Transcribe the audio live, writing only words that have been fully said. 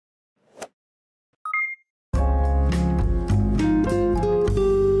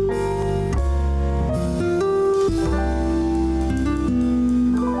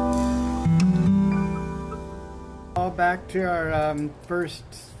to our first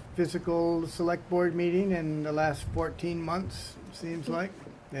physical select board meeting in the last 14 months, seems like.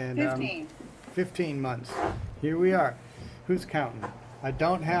 And 15 months. Here we are. Who's counting? I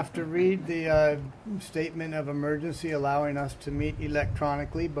don't have to read the statement of emergency allowing us to meet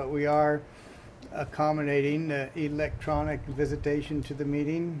electronically, but we are accommodating electronic visitation to the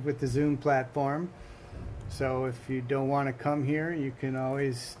meeting with the Zoom platform. So if you don't want to come here, you can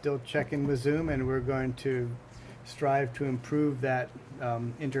always still check in with Zoom, and we're going to strive to improve that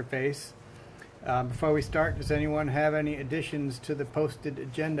interface. Before we start, does anyone have any additions to the posted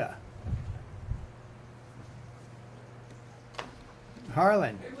agenda?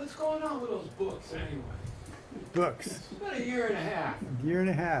 Harlan. Hey, what's going on with those books anyway? Books. It's been a year and a half. Year and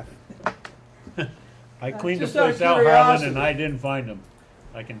a half. I cleaned the Just out of place out, Harlan, curiosity. and I didn't find them.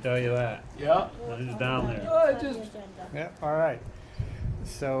 I can tell you that. Yeah. It's down there. Yep, all right.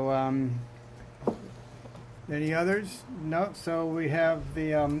 So, any others? No, so we have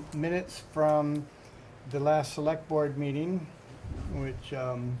the minutes from the last select board meeting, which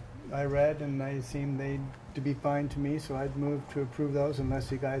I read, and they seem to be fine to me, so I'd move to approve those unless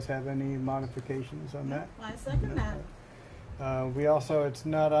you guys have any modifications on that. I second that. We also, it's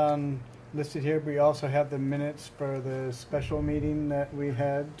not on listed here, but we also have the minutes for the special meeting that we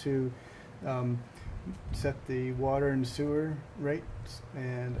had to set the water and sewer rates,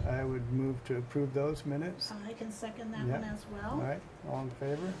 and I would move to approve those minutes. I can second that Yep. one as well. All right, all in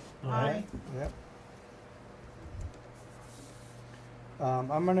favor? Aye. Yep.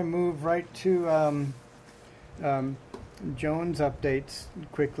 I'm going to move right to Joan's updates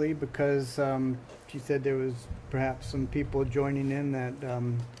quickly, because she said there was perhaps some people joining in that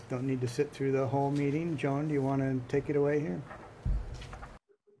don't need to sit through the whole meeting. Joan, do you want to take it away here?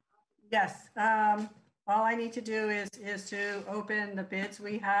 Yes, all I need to do is to open the bids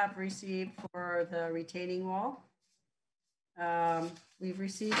we have received for the retaining wall. We've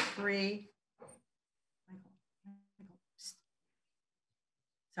received 3.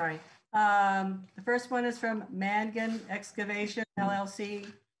 Sorry. The first one is from Mangan Excavation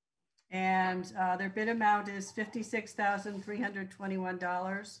LLC, and their bid amount is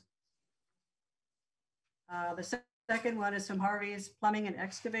 $56,321. The second one is from Harvey's Plumbing and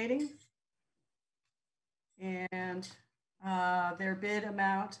Excavating, and their bid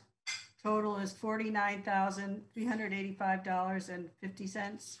amount total is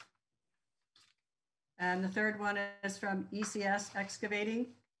 $49,385.50. And the third one is from ECS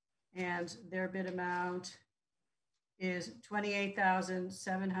Excavating, and their bid amount is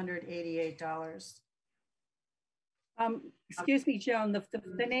 $28,788. Excuse me, Joan,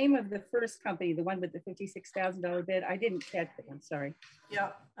 the name of the first company, the one with the $56,000 bid, I didn't catch it, I'm sorry.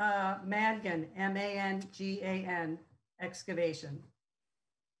 Yeah, Mangan, M-A-N-G-A-N, Excavation.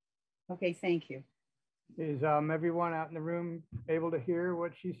 Okay, thank you. Is everyone out in the room able to hear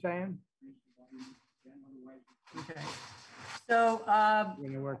what she's saying? Okay. So We're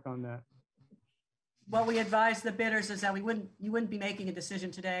going to work on that. what we advise the bidders is that you wouldn't be making a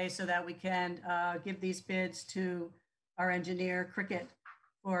decision today, so that we can give these bids to our engineer Cricket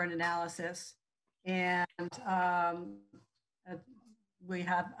for an analysis. And we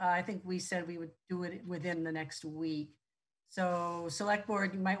have, I think we said we would do it within the next week. So select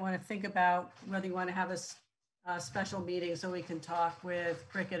board, you might want to think about whether you want to have a special meeting so we can talk with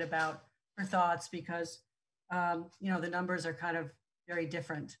Cricket about her thoughts, because you know, the numbers are kind of very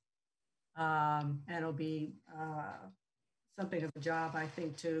different. And it'll be something of a job, I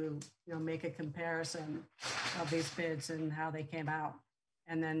think, to, you know, make a comparison of these bids and how they came out,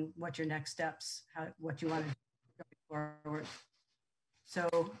 and then what your next steps, what you want to go forward. So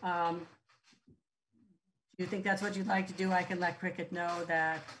do you think that's what you'd like to do? I can let Cricket know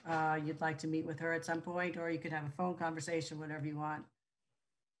that you'd like to meet with her at some point, or you could have a phone conversation, whatever you want.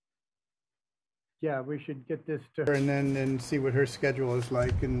 Yeah, we should get this to her and then see what her schedule is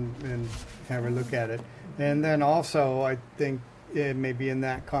like, and have her look at it. And then also, I think maybe in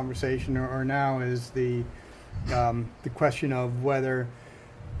that conversation or now is the question of whether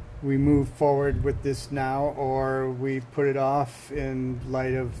we move forward with this now or we put it off in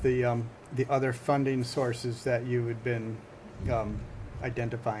light of the other funding sources that you had been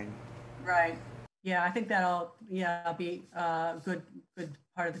identifying. Right. Yeah, I think that'll be a good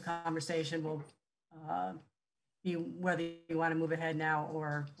part of the conversation. Will be whether you want to move ahead now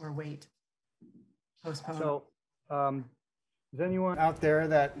or wait, postpone. So is anyone out there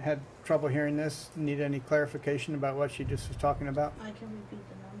that had trouble hearing this need any clarification about what she just was talking about? I can repeat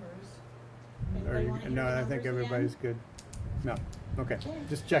the numbers. Or Anybody wanna hear no, the I think numbers everybody's again? good. No, okay,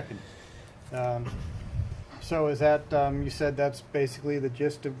 just checking. So is that, you said that's basically the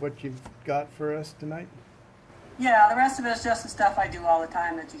gist of what you've got for us tonight? Yeah, the rest of it is just the stuff I do all the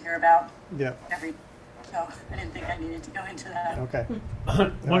time that you hear about Yep, so I didn't think I needed to go into that. okay.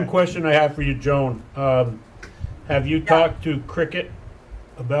 One question I have for you, Joan. Have you talked to Cricket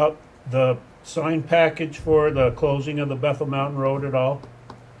about the sign package for the closing of the Bethel Mountain Road at all?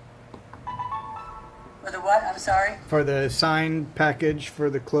 For the what? I'm sorry? For the sign package for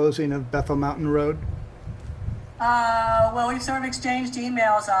the closing of Bethel Mountain Road? Well, we've sort of exchanged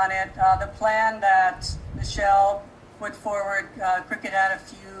emails on it. The plan that Michelle put forward, Cricket had a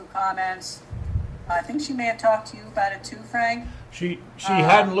few comments. I think she may have talked to you about it too, Frank. She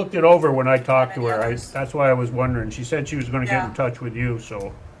hadn't looked it over when I talked to many her. others. That's why I was wondering. She said she was going to get Yeah. in touch with you,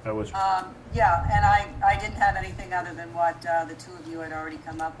 so I was. Yeah, and I didn't have anything other than what the two of you had already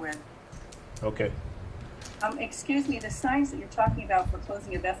come up with. Okay. Excuse me, the signs that you're talking about for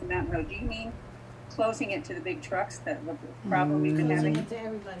closing of Bethel Mountain Road, do you mean closing it to the big trucks, that the problem we've been Closing having? it to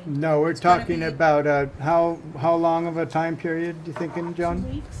everybody. No, we're gonna talking be- about, how long of a time period you thinking, 2 Joan?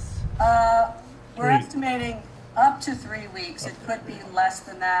 weeks. We're 3. estimating up to 3 weeks. It could be less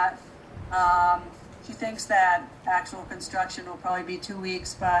than that. She thinks that actual construction will probably be 2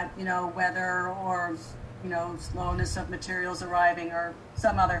 weeks, but, weather or, slowness of materials arriving or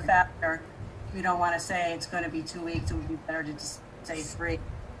some other factor, we don't want to say it's going to be 2 weeks. It would be better to just say 3.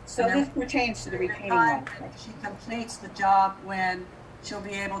 So this pertains to the retaining wall. Time she completes the job when she'll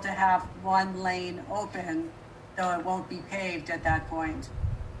be able to have one lane open, though it won't be paved at that point.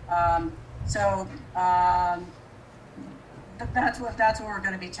 That's what we're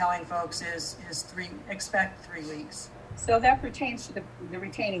going to be telling folks is expect 3 weeks. So that pertains to the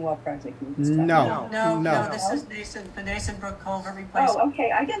retaining wall project we was talking No. about. No, this is the Nason Brook culvert replacement. Oh,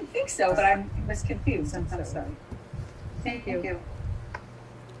 okay, I didn't think so, but I was confused, I'm sorry. Thank you.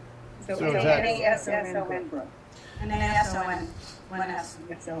 So So it's is that- N-A-S-S-O-N Brook. And then S-O-N, one S.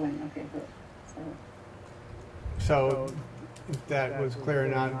 S-O-N, okay, good. So- So, if that was clear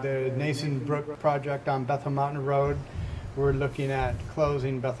enough, the Nason Brook project on Bethel Mountain Road, we're looking at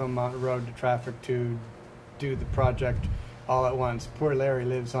closing Bethel Mountain Road to traffic to do the project all at once. Poor Larry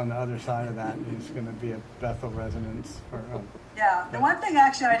lives on the other side of that. He's gonna be a Bethel resident for, Yeah, the one thing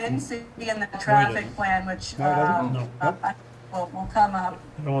actually I didn't see in the traffic plan, which No, it doesn't? No. will come up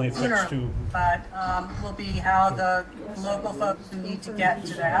It only affects sooner, 2. but will be how the local folks who need to get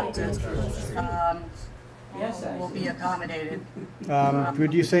to the houses will be accommodated.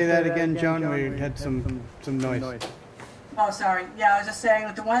 would you say that again, Joan? We had some noise. Oh, sorry. Yeah, I was just saying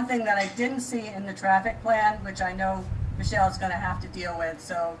that the one thing that I didn't see in the traffic plan, which I know Michelle's going to have to deal with,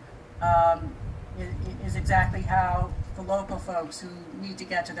 so is exactly how the local folks who need to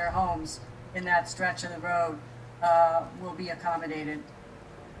get to their homes in that stretch of the road will be accommodated.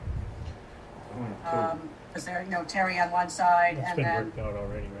 Because they're, Terry on one side It's and been then worked out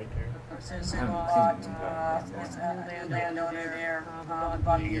already, right there. citizen lot, landowner there,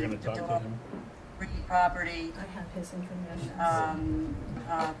 Bucky, You're going to talk to him? Reed property. I have his information.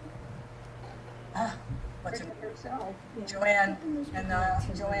 What's it? Joanne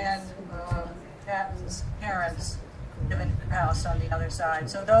and Joanne Patton's parents live in the house on the other side.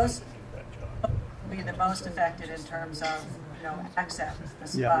 So those Do that job. will be the most affected in terms of, access to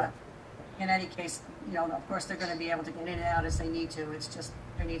the Yeah. spot. In any case, of course, they're going to be able to get in and out as they need to. It's just,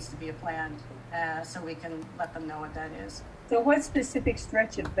 there needs to be a plan, so we can let them know what that is. So what specific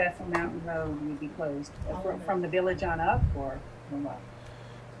stretch of Bethel Mountain Road will be closed? From the village on up, or what?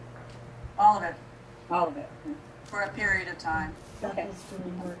 All of it, All of it? for a period of time. Okay. Bethel's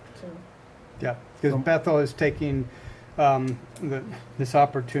doing work too. Yeah, because Bethel is taking this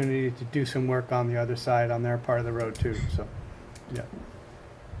opportunity to do some work on the other side, on their part of the road too, so, yeah.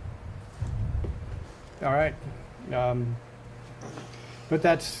 All right. But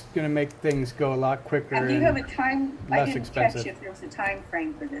that's gonna make things go a lot quicker And do you have a and time, I less didn't expensive. catch if there was a time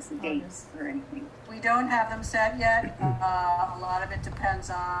frame for this, a date or anything. We don't have them set yet. A lot of it depends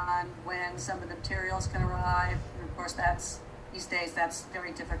on when some of the materials can arrive. And of course, these days, that's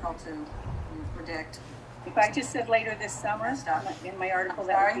very difficult to predict. If I just said later this summer, in my article,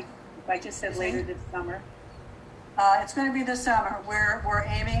 that would be, if I just said later this summer, It's going to be this summer. We're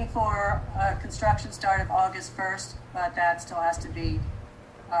aiming for construction start of August 1st, but that still has to be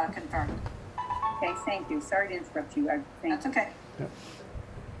confirmed. okay, thank you. Sorry to interrupt you. That's okay.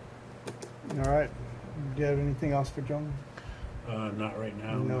 All right. Do you have anything else for Joan? Not right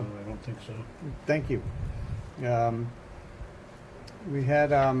now. No. No, I don't think so. Thank you. We had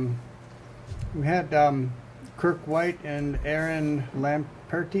Kirk White and Aaron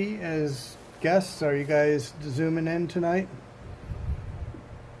Lamperti as guests. Are you guys zooming in tonight?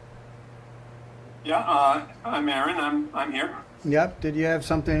 Yeah, I'm Aaron. I'm here. Yep. Did you have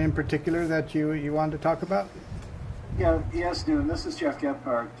something in particular that you wanted to talk about? Yeah, yes, Dune. This is Jeff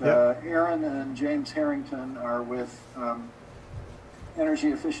Gephardt. Yep. Aaron and James Harrington are with Energy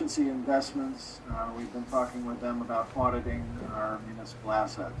Efficiency Investments. We've been talking with them about auditing our municipal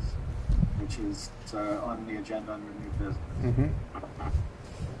assets, which is on the agenda under new business. Mm-hmm.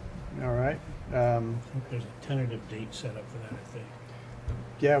 All right. I think there's a tentative date set up for that, I think.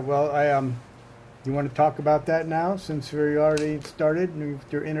 Yeah, well, you want to talk about that now since we already started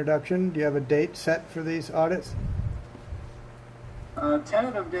with your introduction? Do you have a date set for these audits?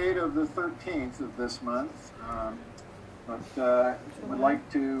 Tentative date of the 13th of this month, but would like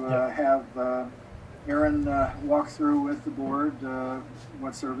to have Aaron walk through with the board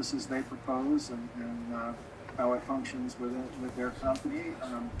what services they propose and how it functions with their company.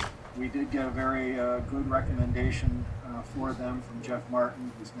 We did get a very good recommendation for them from Jeff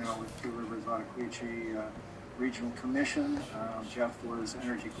Martin, who's now with Two Rivers Ottaquechee Regional Commission. Jeff was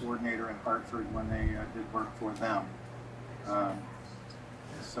energy coordinator in Hartford when they did work for them.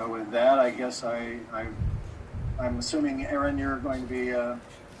 So with that, I guess I'm assuming, Aaron, you're going to be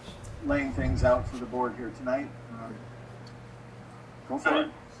laying things out for the board here tonight. Go for it.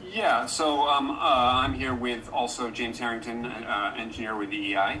 Yeah, so I'm here with also James Harrington, engineer with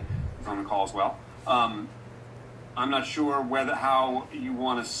the EI, who's on the call as well. I'm not sure how you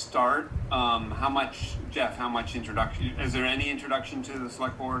want to start. Jeff, how much introduction? Is there any introduction to the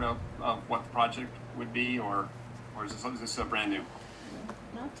select board of what the project would be, or is this brand new?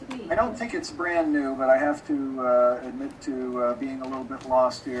 Not to me. I don't think it's brand new, but I have to admit to being a little bit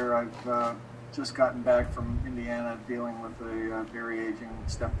lost here. I've just gotten back from Indiana dealing with a very aging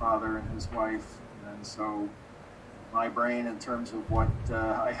stepfather and his wife, and so my brain in terms of what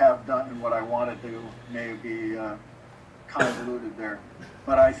I have done and what I want to do may be convoluted there.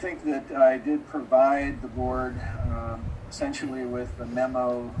 But I think that I did provide the board essentially with the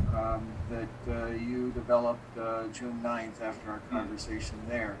memo that you developed June 9th after our conversation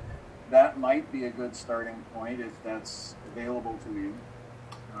there. That might be a good starting point if that's available to you.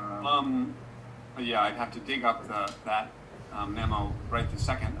 Yeah, I'd have to dig up that memo right this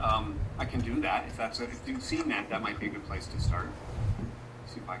second. I can do that if you've seen that. That might be a good place to start.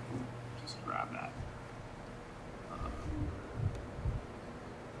 See if I can just grab that.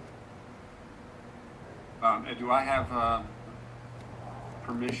 Do I have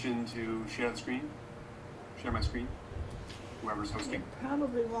permission to share the screen? Share my screen? Whoever's hosting. It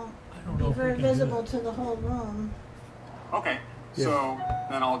probably won't don't be know if we very can do visible that. to the whole room. Okay, Yeah. so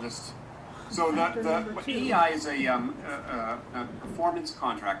then I'll just. So the EI is a performance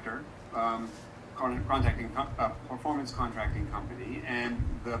contractor, performance contracting company, and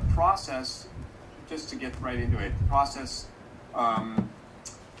the process, just to get right into it, the process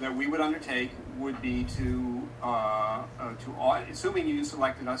that we would undertake would be to audit, assuming you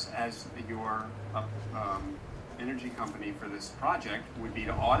selected us as your energy company for this project, would be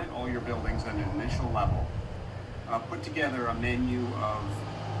to audit all your buildings at an initial level, put together a menu of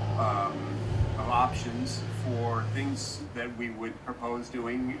options for things that we would propose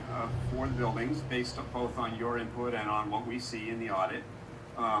doing for the buildings based both on your input and on what we see in the audit.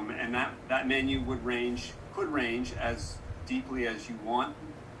 And that menu could range as deeply as you want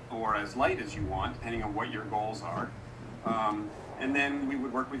or as light as you want, depending on what your goals are. And then we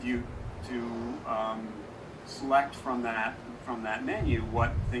would work with you to select from that menu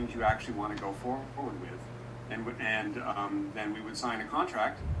what things you actually want to go forward with. And then we would sign a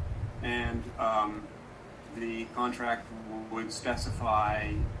contract, and the contract would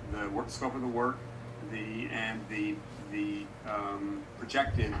specify the scope of the work, the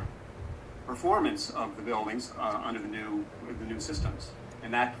projected performance of the buildings under the new systems,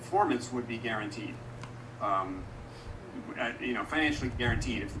 and that performance would be guaranteed. Financially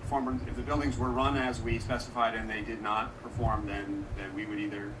guaranteed. If the buildings were run as we specified and they did not perform, then we would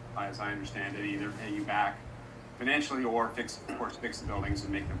either, as I understand it, either pay you back financially or fix the buildings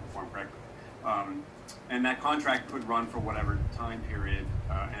and make them perform correctly. And that contract could run for whatever time period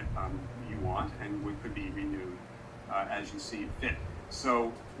you want, and could be renewed as you see fit.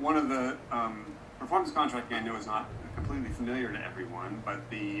 So one of the performance contracting, I know, is not completely familiar to everyone, but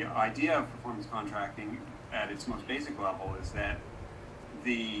the idea of performance contracting at its most basic level is that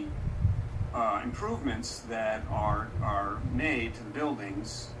the improvements that are made to the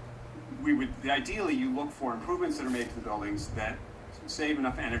buildings, ideally you look for improvements that are made to the buildings that save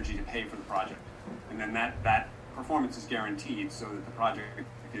enough energy to pay for the project, and then that performance is guaranteed so that the project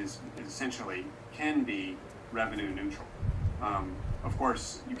is essentially can be revenue neutral. Of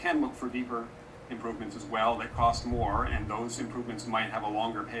course, you can look for deeper improvements as well that cost more, and those improvements might have a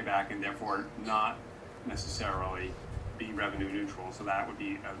longer payback and therefore not necessarily be revenue neutral. So that would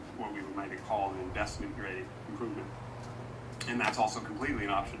be what we might call an investment grade improvement. And that's also completely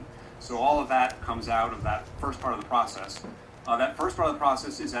an option. So all of that comes out of that first part of the process. That first part of the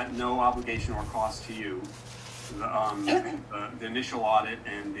process is at no obligation or cost to you. The initial audit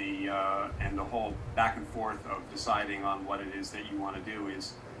and the whole back and forth of deciding on what it is that you want to do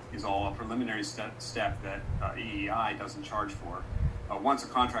is all a preliminary step that EEI doesn't charge for. Once a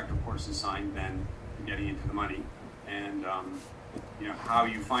contract, of course, is signed, then you're getting into the money. And you know how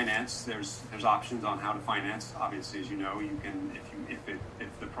you finance. There's options on how to finance. Obviously, as you know, you can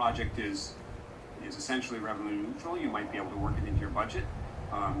if the project is essentially revenue neutral, you might be able to work it into your budget.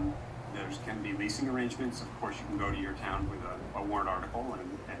 There can be leasing arrangements. Of course, you can go to your town with a warrant article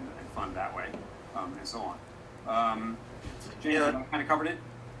and fund that way, and so on. James, Yeah. you kind of covered it.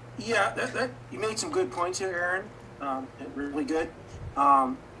 Yeah, that you made some good points here, Aaron. Really good,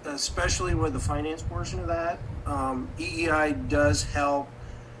 especially with the finance portion of that. EEI does help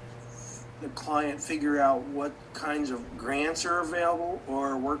the client figure out what kinds of grants are available,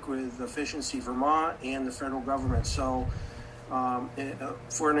 or work with Efficiency Vermont and the federal government. So,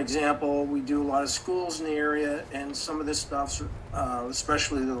 for an example, we do a lot of schools in the area, and some of this stuff,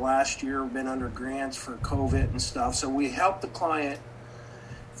 especially the last year, been under grants for COVID and stuff. So we help the client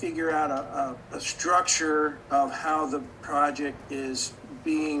figure out a structure of how the project is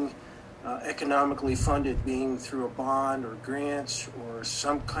being economically funded, being through a bond or grants or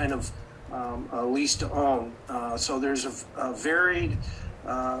some kind of a lease to own. So there's a varied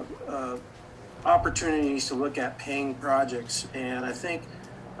opportunities to look at paying projects. And I think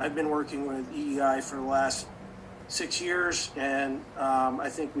I've been working with EEI for the last 6 years, and I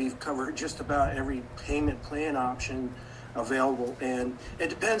think we've covered just about every payment plan option available. And it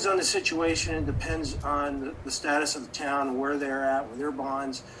depends on the situation, it depends on the status of the town, where they're at with their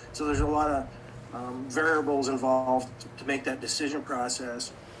bonds. So there's a lot of variables involved to make that decision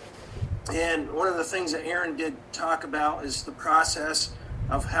process. And one of the things that Aaron did talk about is the process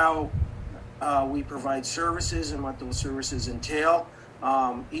of how we provide services and what those services entail.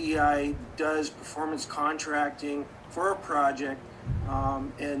 EEI does performance contracting for a project,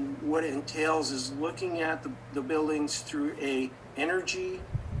 and what it entails is looking at the buildings through a energy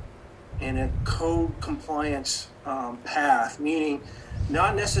and a code compliance path, meaning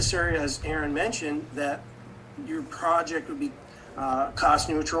not necessarily, as Aaron mentioned, that your project would be cost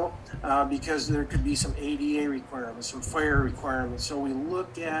neutral, because there could be some ADA requirements, some fire requirements. So we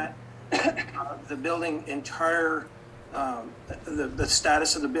look at the building entire, the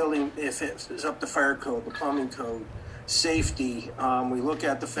status of the building, if it's up to fire code, the plumbing code, safety. We look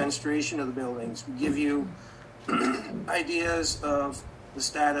at the fenestration of the buildings. We give you ideas of the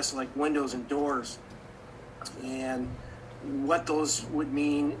status, like windows and doors, and what those would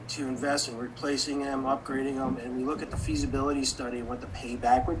mean to invest in replacing them, upgrading them, and we look at the feasibility study and what the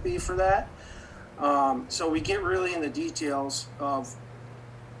payback would be for that. So we get really in the details of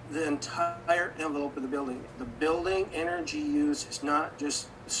the entire envelope of the building. The building energy use is not just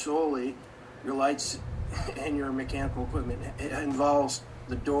solely your lights and your mechanical equipment. It involves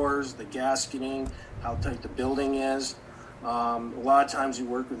the doors, the gasketing, how tight the building is. A lot of times we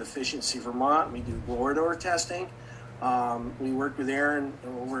work with Efficiency Vermont. We do blower door testing. We worked with Aaron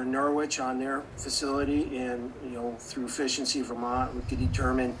over in Norwich on their facility, and through Efficiency Vermont, we could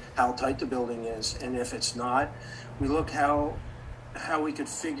determine how tight the building is, and if it's not, we look how we could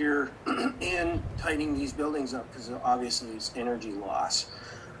figure in tightening these buildings up, because obviously it's energy loss.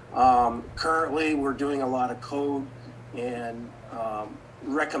 Currently, we're doing a lot of code and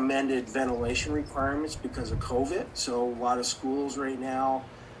recommended ventilation requirements because of COVID. So a lot of schools right now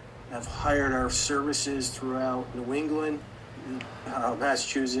have hired our services throughout New England,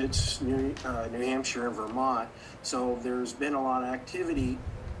 Massachusetts, New Hampshire, and Vermont. So there's been a lot of activity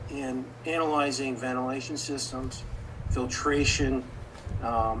in analyzing ventilation systems, filtration,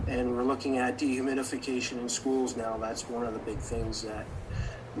 and we're looking at dehumidification in schools now. That's one of the big things that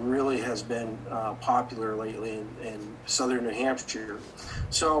really has been popular lately in southern New Hampshire.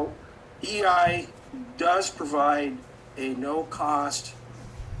 So EI does provide a no-cost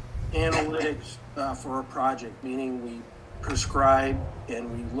analytics for a project, meaning we prescribe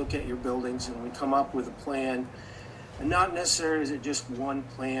and we look at your buildings and we come up with a plan. And not necessarily is it just one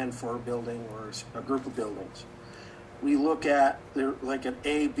plan for a building or a group of buildings. We look at like an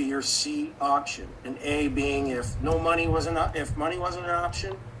A, B, or C option. An A being if money wasn't an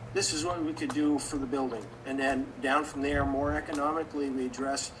option, this is what we could do for the building. And then down from there, more economically, we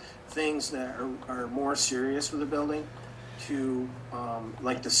address things that are more serious with the building. To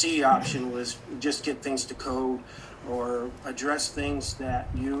like the C option was just get things to code, or address things that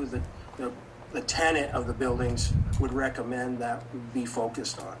the the tenant of the buildings would recommend that be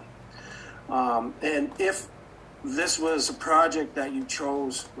focused on. And if this was a project that you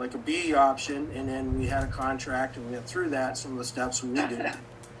chose like a B option, and then we had a contract and we went through that, some of the steps we would do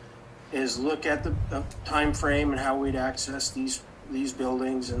is look at the time frame and how we'd access these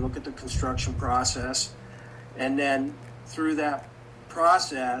buildings and look at the construction process. And then through that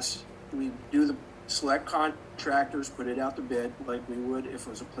process, we do the select contractors, put it out to bid like we would if it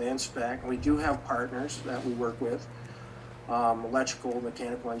was a planned spec. And we do have partners that we work with, electrical,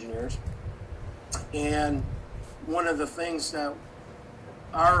 mechanical engineers. And one of the things that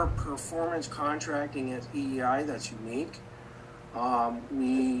our performance contracting at EEI that's unique,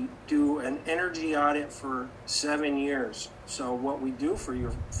 we do an energy audit for 7 years. So what we do for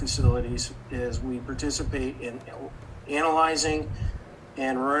your facilities is we participate in analyzing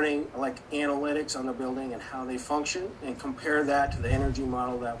and running like analytics on the building and how they function, and compare that to the energy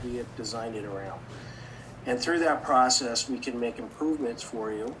model that we have designed it around. And through that process, we can make improvements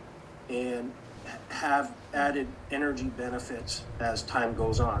for you and have added energy benefits as time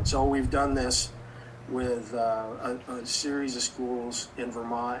goes on. So we've done this with a series of schools in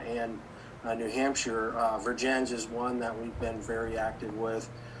Vermont and New Hampshire. Virgins is one that we've been very active with.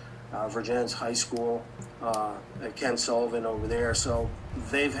 Virgins High School, Ken Sullivan over there. So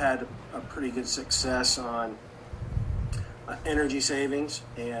they've had a pretty good success on energy savings,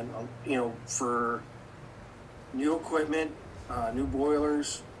 and you know, for new equipment, new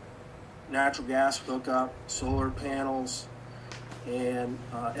boilers, natural gas hookup, solar panels, and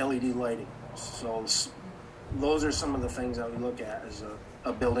LED lighting. So those are some of the things that we look at as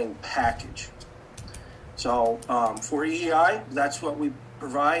a building package. So for EEI, that's what we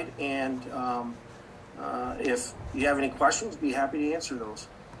provide, and if you have any questions, be happy to answer those.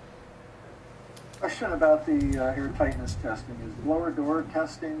 Question about the air tightness testing. Is blower door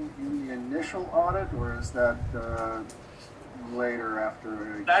testing in the initial audit, or is that later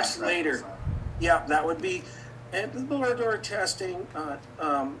after? That's later. Yeah, that would be, and the blower door testing,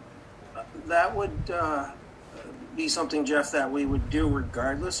 that would be something, Jeff, that we would do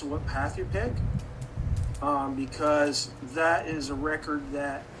regardless of what path you pick, because that is a record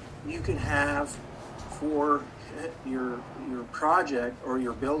that you can have for your project or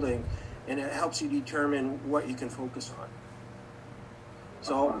your building, and it helps you determine what you can focus on.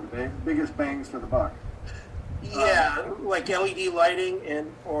 So the biggest bangs for the buck. Yeah, like LED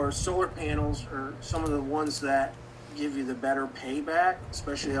lighting or solar panels are some of the ones that give you the better payback,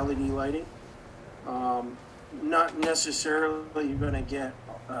 especially LED lighting. Not necessarily you're going to get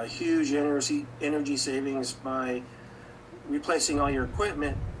a huge energy savings by replacing all your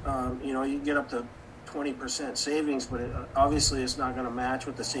equipment. You know, you get up to 20% savings, but obviously it's not going to match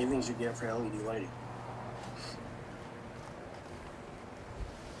with the savings you get for LED lighting.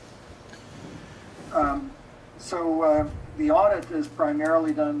 So the audit is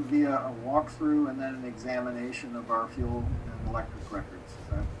primarily done via a walkthrough and then an examination of our fuel and electric records.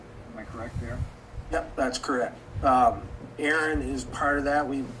 Am I correct there? Yep, that's correct. Aaron is part of that.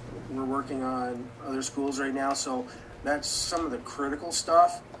 We're working on other schools right now, so that's some of the critical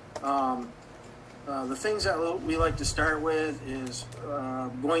stuff. The things that we like to start with is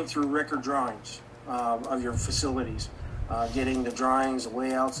going through record drawings of your facilities. Getting the drawings, the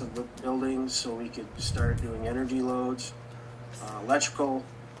layouts of the buildings so we could start doing energy loads. Electrical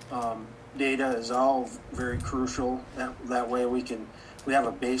data is all very crucial. That way we have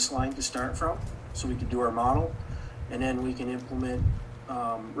a baseline to start from so we can do our model, and then we can implement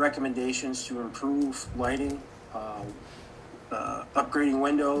recommendations to improve lighting, upgrading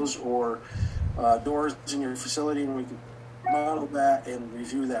windows or doors in your facility, and we can model that and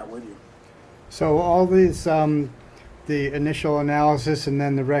review that with you. So all these the initial analysis and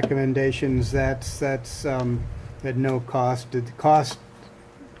then the recommendations, that's at no cost. The cost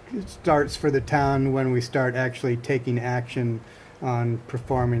starts for the town when we start actually taking action on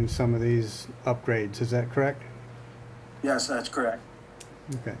performing some of these upgrades. Is that correct? Yes, that's correct.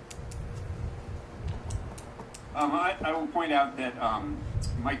 Okay. I will point out that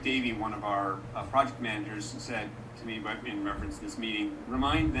Mike Davey, one of our project managers, said to me in reference to this meeting,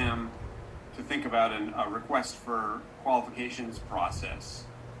 remind them to think about a request for qualifications process,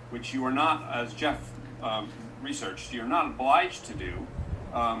 which you are not, as Jeff researched, you're not obliged to do,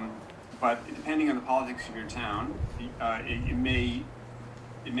 but depending on the politics of your town, it may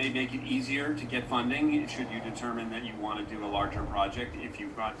make it easier to get funding should you determine that you want to do a larger project if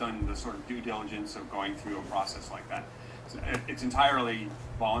you've not done the sort of due diligence of going through a process like that. So it's entirely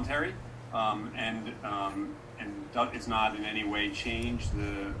voluntary, and it's not in any way change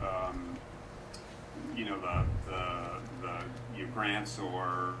grants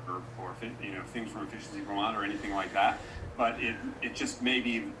or things from Efficiency Vermont or anything like that. But it just may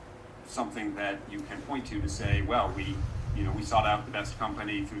be something that you can point to say, well, we sought out the best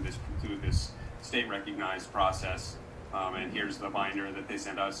company through this state recognized process, and here's the binder that they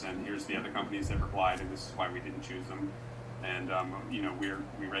sent us, and here's the other companies that replied, and this is why we didn't choose them. And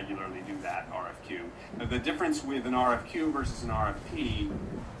we regularly do that RFQ. Now, the difference with an RFQ versus an RFP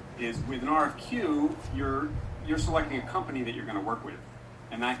is with an RFQ, you're selecting a company that you're going to work with,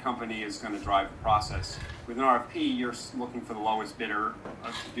 and that company is going to drive the process. With an RFP, you're looking for the lowest bidder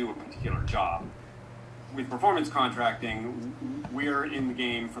to do a particular job. With performance contracting, we're in the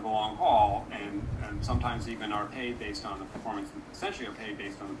game for the long haul, and sometimes even are paid based on the performance. Essentially, are paid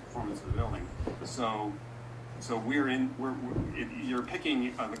based on the performance of the building. So you're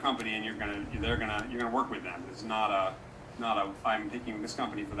picking the company, and you're gonna work with them. It's not a I'm picking this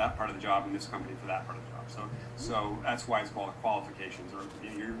company for that part of the job and this company for that part of the job. So that's why it's called a qualifications, or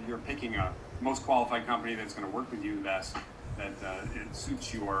you're picking a most qualified company that's going to work with you the best, that it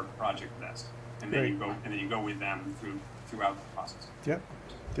suits your project best, and then you go with them throughout the process.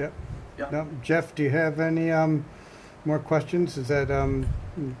 Yep. Now, Jeff, do you have any more questions? Is that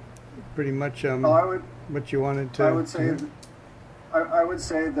pretty much what you wanted to? I would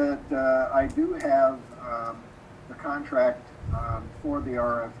say that I do have the contract for the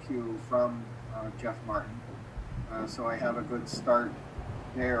RFQ from Jeff Martin, so I have a good start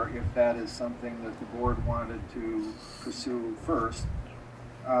there if that is something that the board wanted to pursue first.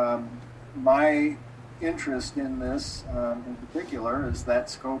 My interest in this in particular is that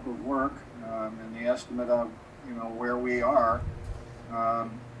scope of work and the estimate of where we are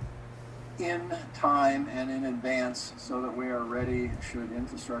in time and in advance, so that we are ready should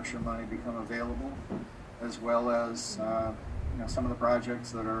infrastructure money become available, as well as some of the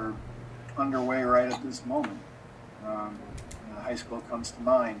projects that are underway right at this moment. The high school comes to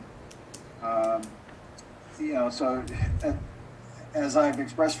mind. So as I've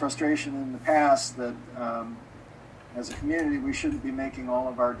expressed frustration in the past that as a community we shouldn't be making all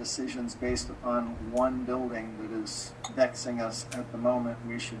of our decisions based upon one building that is vexing us at the moment.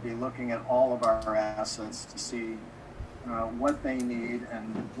 We should be looking at all of our assets to see what they need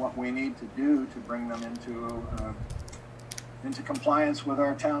and what we need to do to bring them into compliance with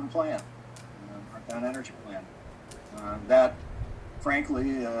our town plan, our town energy plan. That,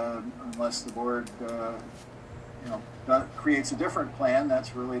 frankly, unless the board creates a different plan,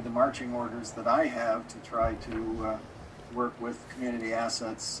 that's really the marching orders that I have to try to work with community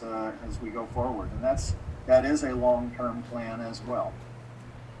assets as we go forward, and that is a long-term plan as well.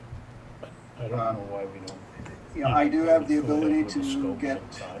 I don't know why we don't. I do have the ability to get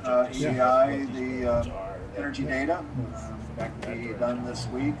EEI the energy data. That can be done this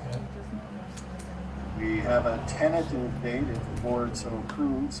week. We have a tentative date if the board so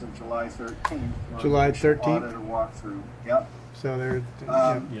approves of July 13th. July 13th? Audit or walkthrough. Yep. So there.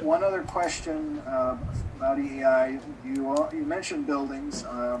 One other question about EEI. You mentioned buildings,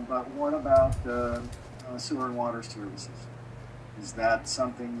 but what about sewer and water services? Is that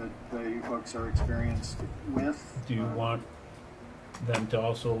something that you folks are experienced with? Do you want them to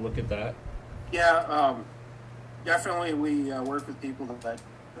also look at that? Yeah, definitely. We work with people that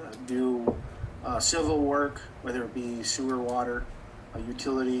do civil work, whether it be sewer, water,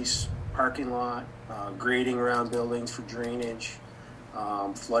 utilities, parking lot, grading around buildings for drainage,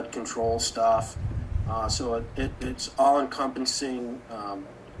 flood control stuff. So it's all encompassing,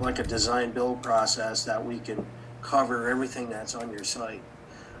 like a design build process that we can cover everything that's on your site,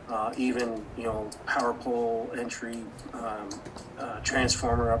 even power pole entry,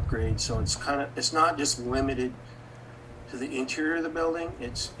 transformer upgrades. So it's not just limited to the interior of the building.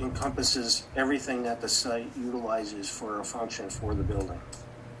 It encompasses everything that the site utilizes for a function for the building.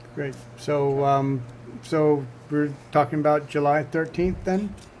 Great. So so we're talking about July 13th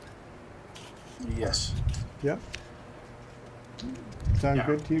then? Yes. Yep. Sound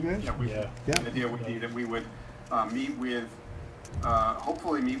good to you guys? Yeah. The idea would be that we would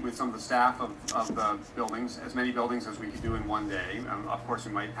hopefully meet with some of the staff of the buildings, as many buildings as we could do in one day. Of course,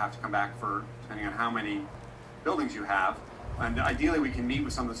 we might have to come back depending on how many buildings you have. And ideally, we can meet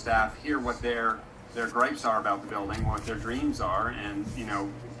with some of the staff, hear what their gripes are about the building, what their dreams are, and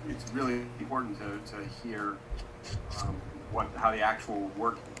it's really important to hear how the actual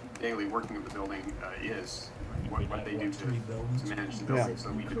daily working of the building is. What they do to manage the building,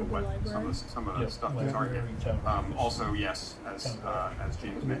 so we do some of the stuff to target. Also, yes, as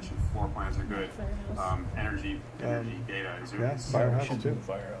James mentioned, floor plans are good. Energy data is firehouse too.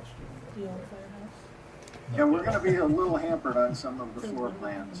 Yeah, we're going to be a little hampered on some of the floor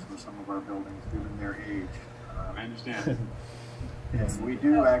plans for some of our buildings, given their age. I understand. And we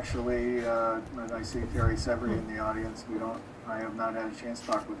do actually, as I see Terry Severy in the audience, I have not had a chance to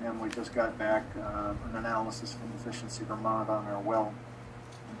talk with him. We just got back an analysis from Efficiency Vermont on our well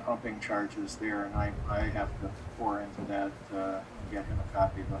and pumping charges there, and I have to pour into that and get him a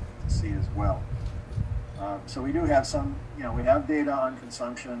copy of it to see as well. So we do have some, we have data on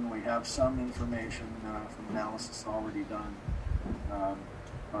consumption, we have some information from analysis already done,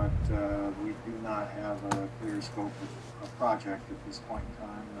 but we do not have a clear scope of a project at this point in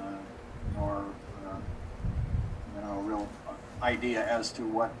time, nor a real idea as to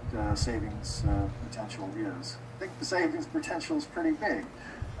what savings potential is. I think the savings potential is pretty big,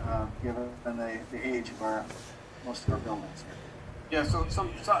 given the age of most of our buildings here. Yeah, so some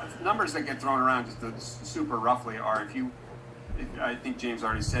numbers that get thrown around just super roughly are I think James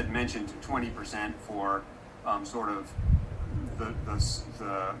already mentioned 20% for sort of the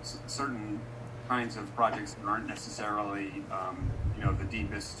certain kinds of projects that aren't necessarily the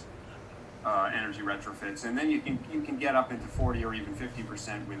deepest energy retrofits, and then you can get up into 40 or even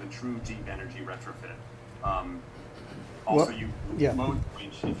 50% with a true deep energy retrofit. Also,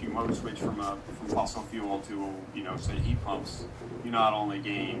 if you mode switch from fossil fuel to say heat pumps, you not only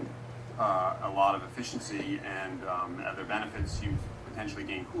gain a lot of efficiency and other benefits, you potentially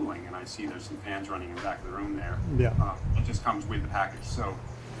gain cooling. And I see there's some fans running in the back of the room there. Yeah, it just comes with the package. So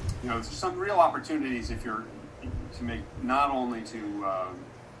there's some real opportunities if you're to make not only to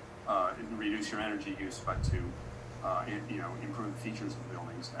reduce your energy use, but to improve the features of the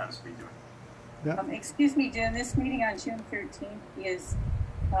buildings as we do it. yeah. Excuse me, Jim, this meeting on June 13th is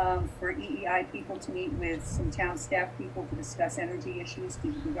for EEI people to meet with some town staff people to discuss energy issues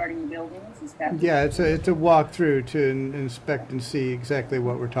regarding the buildings. Is that? Yeah, it's a walkthrough to inspect and see exactly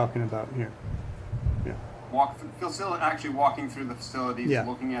what we're talking about here. Yeah. Actually walking through the facilities, Yeah.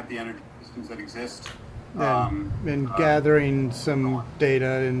 looking at the energy systems that exist. And gathering some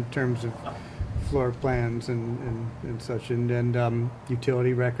data in terms of floor plans and such, and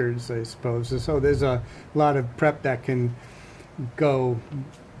utility records, I suppose. So there's a lot of prep that can go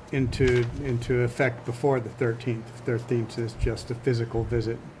into effect before the 13th. 13th is just a physical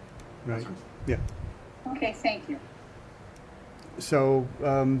visit, right? Yeah. Okay, thank you. So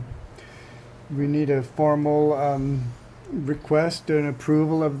we need a formal request and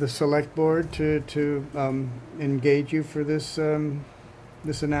approval of the select board to engage you for this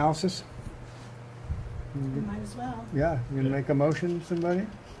this analysis. You might as well. Yeah, you gonna make a motion, somebody?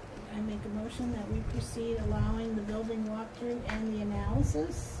 I make a motion that we proceed allowing the building walkthrough and the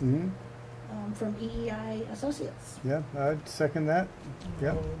analysis from EEI Associates. Yeah, I'd second that.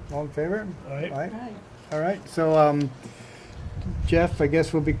 Yep, all in favor? Aye. Right. All right, so Jeff, I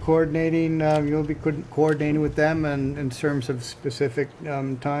guess we'll be coordinating, you'll be coordinating with them in terms of specific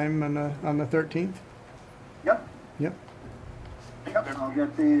time on the 13th? Yep. Yep. Yep, I'll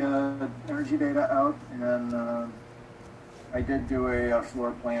get the energy data out, and I did do a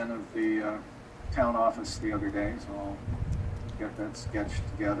floor plan of the town office the other day, so I'll get that sketched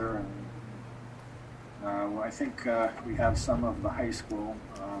together. And I think we have some of the high school.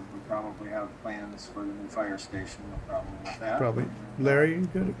 We probably have plans for the new fire station. No problem with that. Probably. Larry, you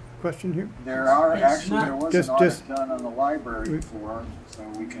got a question here? There was Just- an audit done on the library before, so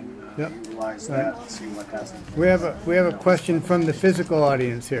we can Yep. utilize that and see what hasn't. We have a question from the physical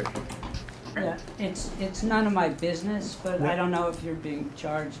audience here. Yeah, it's none of my business, but I don't know if you're being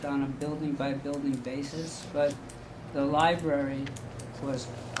charged on a building by building basis, but the library was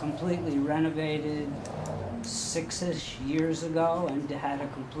completely renovated 6-ish years ago and had a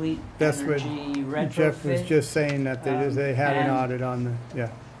complete That's what energy retrofit. Jeff was just saying, that they had an audit on the, yeah.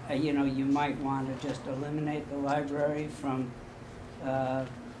 You might want to just eliminate the library from, I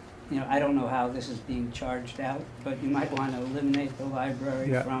don't know how this is being charged out, but you might want to eliminate the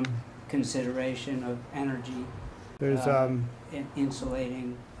library Yeah. from consideration of energy. There's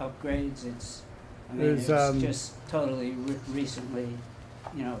insulating upgrades. It's There's, just totally recently,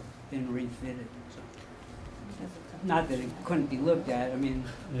 been refitted. So. Not that it couldn't be looked at.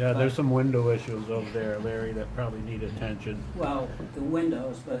 Yeah, there's some window issues over there, Larry, that probably need attention. Well, the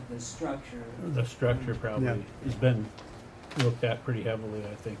windows, but the structure. The structure probably Yeah. has been looked at pretty heavily,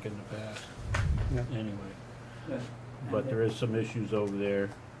 I think, in the past. Yeah. Anyway, but there is some issues over there.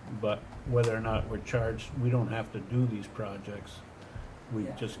 But whether or not we're charged, we don't have to do these projects. We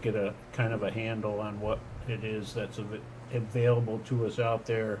just get a kind of a handle on what it is that's available to us out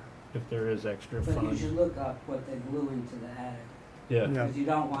there if there is extra But you funds. should look up what they blew into the attic. Yeah, Because you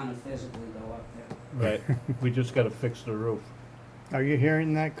don't want to physically go up there. right. We just got to fix the roof. Are you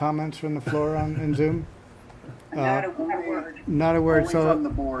hearing that comments from the floor in Zoom? Not a word. Not a word. Only from the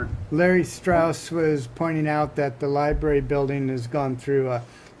So board. Larry Strauss was pointing out that the library building has gone through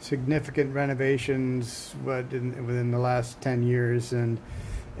significant renovations within the last 10 years, and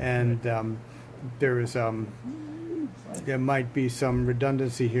there is there might be some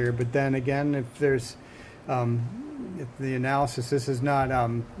redundancy here, but then again, if there's if the analysis, this is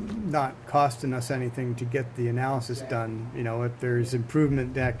not costing us anything to get the analysis done. You know, if there's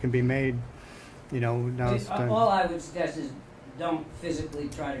improvement that can be made, you know, now it's time. All I would suggest is don't physically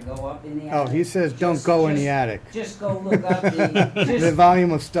try to go up in the attic. Oh, he says don't go in the attic. Just go look up the. The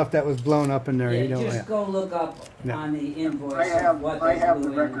volume of stuff that was blown up in there, Yeah, you know. just go look up Yeah. on the invoice. I have what they the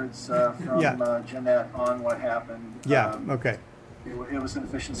blew in. records from Yeah. Jeanette on what happened. Yeah, okay. It was an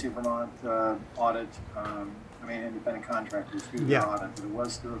Efficiency Vermont audit. I mean, independent contractors do Yeah. their audit, but it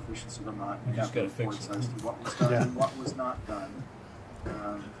was through Efficiency Vermont. You just gotta fix reports it. as to what was done Yeah. and what was not done.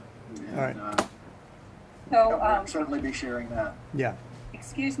 And, All right. So, we'll certainly be sharing that. Yeah.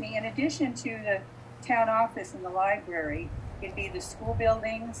 excuse me, in addition to the town office and the library, it'd be the school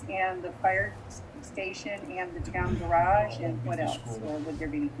buildings and the fire station and the town garage, and what else? Or would there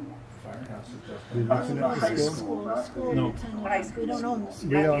be anything else? You're looking at the High school? school, School, No. we don't own the school.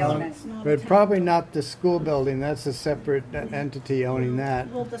 We don't own It's not a But town. probably not the school building, that's a separate entity owning that.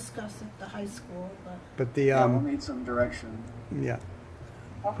 We'll discuss at the high school, but But the, Yeah, we'll need some direction. yeah,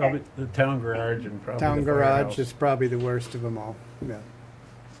 Okay. Probably the town garage and probably town the garage firehouse is probably the worst of them all, yeah,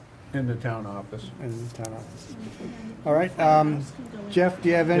 and the town office. in the town office. All right, Jeff, do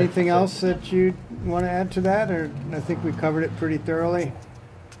you have anything else that you want to add to that, or I think we covered it pretty thoroughly?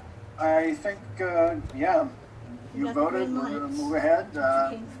 I think, yeah, you got voted, green we're gonna lights. move ahead,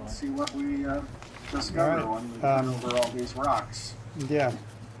 Came for. see what we discover All right, when we turn over all these rocks. Yeah,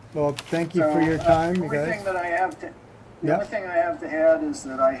 well, thank you for your time, you The only guys. thing that I have to, the Yep. only thing I have to add is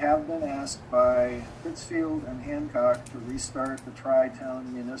that I have been asked by Pittsfield and Hancock to restart the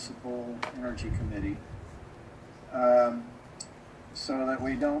Tri-Town Municipal Energy Committee. So that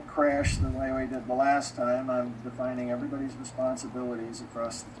we don't crash the way we did the last time. I'm defining everybody's responsibilities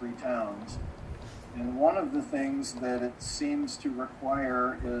across the three towns. And one of the things that it seems to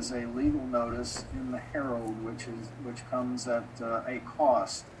require is a legal notice in the Herald, which comes at a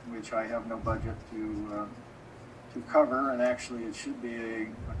cost, which I have no budget to cover, and actually it should be a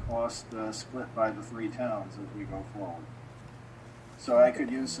cost split by the three towns as we go forward. So I could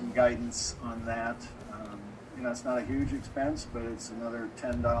use some guidance on that. You know, it's not a huge expense, but it's another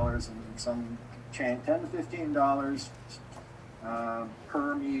 $10 and some change, $10 to $15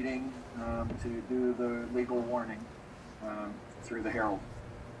 per meeting to do the legal warning through the Herald.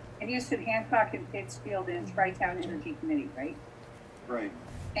 And you said Hancock and Pittsfield and Tri-Town Energy Committee, right? Right.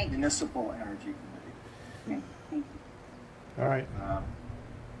 Thank you. Municipal Energy Committee. Okay, thank you. All right,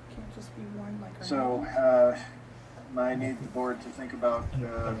 can't just be warned like our. So I need the board to think about I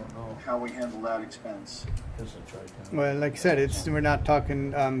don't know. how we handle that expense. It's a tri-town. well, like I said, we're not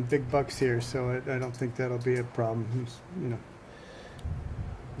talking big bucks here, so I don't think that'll be a problem, it's, you know.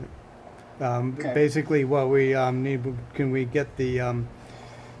 Okay. Basically, what we need, can we get the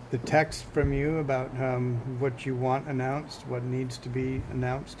text from you about what you want announced, what needs to be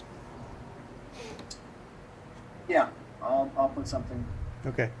announced? Yeah, I'll put something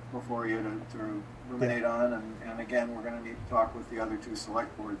Okay, before you to ruminate on, and again, we're gonna need to talk with the other two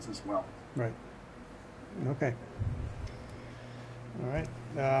select boards as well. right. Okay. All right.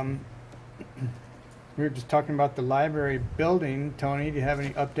 We were just talking about the library building. Tony, do you have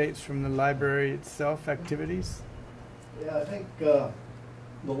any updates from the library itself, activities? Yeah, I think the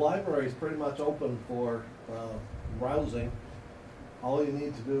library is pretty much open for browsing. All you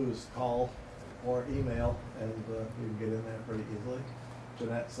need to do is call or email, and you can get in there pretty easily.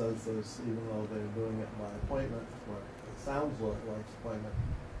 Jeanette says there's, even though they're doing it by appointment, or it sounds like appointment,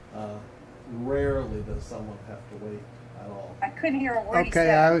 rarely does someone have to wait at all. I couldn't hear a word he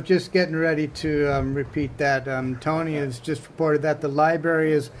Okay, I said. was just getting ready to repeat that. Tony has just reported that the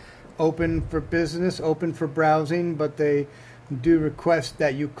library is open for business, open for browsing, but they do request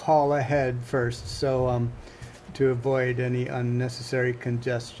that you call ahead first, so to avoid any unnecessary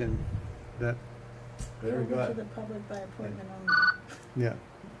congestion. That, Very Open to good. the public by appointment only. yeah,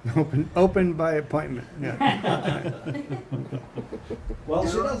 open by appointment. Yeah. Well,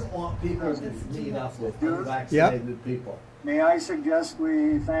 she doesn't want people to meet up with unvaccinated people. May I suggest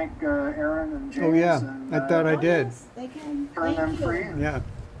we thank Aaron and James? Oh yeah, and, I thought I did. Yes, they can. turn them Thank you. free.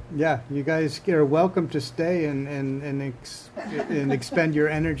 Yeah, you guys are welcome to stay and expend your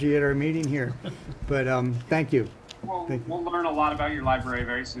energy at our meeting here. But thank you. We'll learn a lot about your library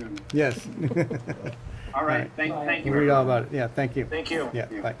very soon. Yes. All right, Right. thank you. We'll read all about it. Yeah, thank you. Thank you. Yeah,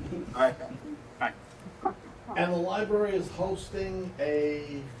 bye. All right. Bye. And the library is hosting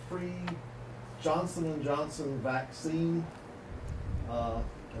a free Johnson & Johnson vaccine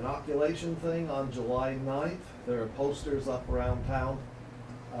inoculation thing on July 9th. There are posters up around town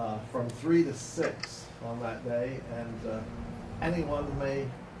from 3 to 6 on that day, and anyone may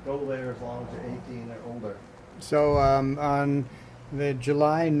go there as long as you're 18 or older. So on the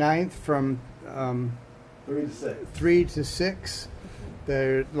July 9th from 3 to 6. 3 to 6,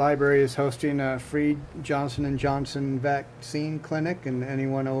 the library is hosting a free Johnson & Johnson vaccine clinic, and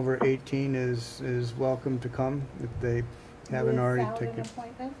anyone over 18 is welcome to come if they haven't already taken.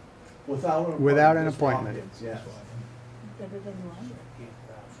 Without an appointment? Without an just appointment. walk-ins, yes. Better than the library.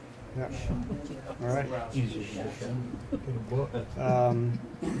 Yeah. All right. Easy.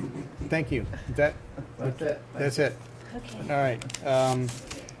 Thank you. That's it. That's it. Okay. All right.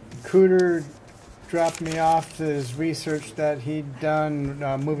 Cooter dropped me off his research that he'd done.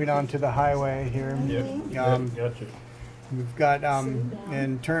 Moving on to the highway here. Gotcha. We've got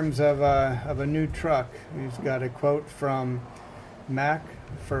in terms of a new truck. He's got a quote from Mac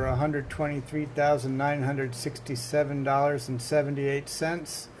for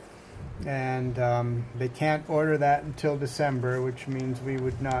 $123,967.78. And they can't order that until December, which means we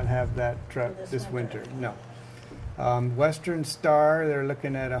would not have that truck this winter. No. Western Star, they're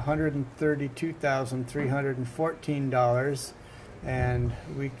looking at $132,314, and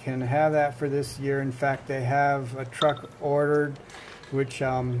we can have that for this year. In fact, they have a truck ordered which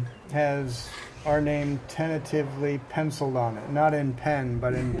has our name tentatively penciled on it, not in pen,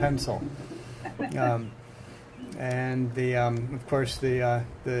 but in pencil. And the of course the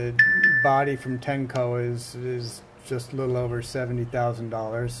body from Tenco is just a little over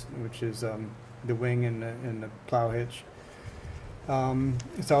 $70,000, which is the wing and the plow hitch.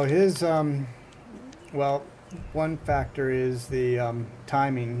 So his well, one factor is the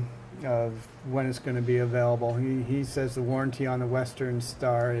timing of when it's going to be available. He says the warranty on the Western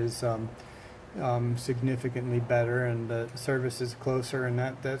Star is significantly better, and the service is closer, and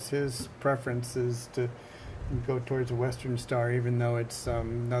that's his preference, is to go towards a Western Star, even though it's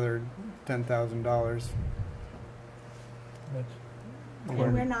another $10,000. And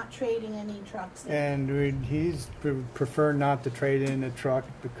we're not trading any trucks in. And he's prefer not to trade in a truck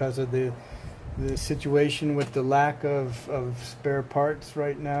because of the situation with the lack of spare parts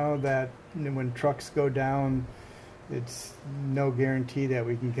right now, that when trucks go down, it's no guarantee that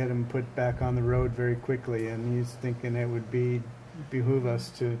we can get them put back on the road very quickly, and he's thinking it would behoove us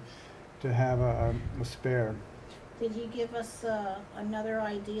to have a spare. Did he give us another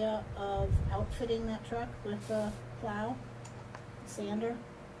idea of outfitting that truck with a plow, sander?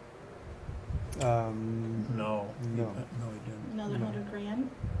 No. No. No, he didn't. Another $100,000?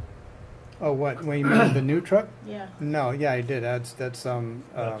 Oh, what? When you mean the new truck? Yeah. No, yeah, I did. That's $70,000.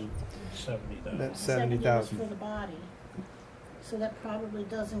 that's $70,000 $70,000. for the body. So that probably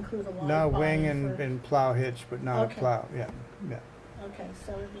does include a lot No, of body wing for... and plow hitch, but not Okay. a plow. Yeah, yeah, Okay,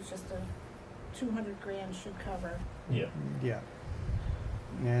 so it was just a $200,000 should cover. Yeah. yeah.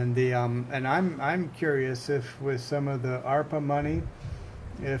 And the and I'm curious if with some of the ARPA money,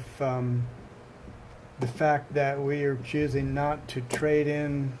 if the fact that we are choosing not to trade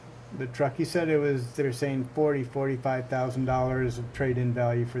in the truck. He said they're saying $45,000 of trade-in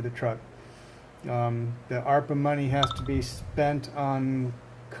value for the truck. The ARPA money has to be spent on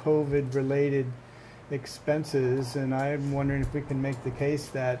COVID-related expenses, and I'm wondering if we can make the case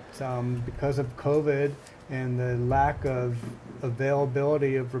that because of COVID and the lack of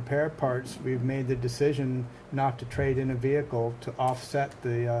availability of repair parts, we've made the decision not to trade in a vehicle to offset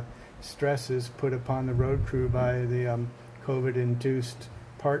the stresses put upon the road crew by the COVID-induced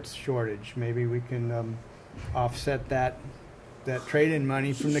parts shortage. Maybe we can offset that trade-in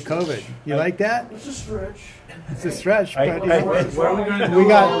money from the COVID. You like that? It's a stretch. It's a stretch, I- but I- What are we gonna do We with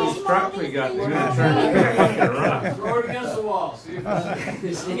got- all these trucks we got? We're gonna turn this fucking around. Throw it against the wall, see if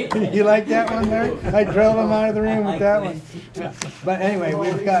it's... you like that one, Larry? I drove him out of the room with that one. Yeah. But anyway,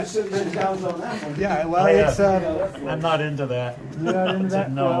 we've got. Yeah, well, it's. I'm not into that. You're not into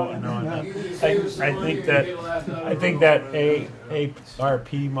that? No, Well, no, I'm not. You can I save us some money, think you're that gonna get laughed out of I the think room. that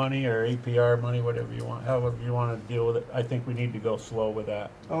ARP money or APR money, whatever you want, however you want to deal with it, I think we need to go slow with that.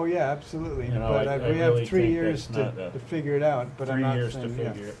 Oh yeah, absolutely. You know, but I we really have 3 think years that's to, not a- to figure it out. But 3 I'm not years saying, to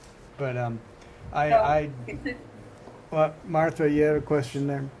yeah. figure it. But So, if the- well, Martha, you have a question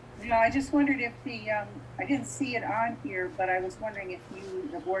there? No, I just wondered if I didn't see it on here, but I was wondering if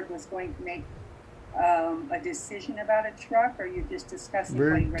the board was going to make a decision about a truck, or you're just discussing what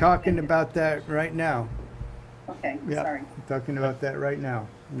We're you talking recommended? about that right now. Okay, Yeah, sorry. talking about that right now.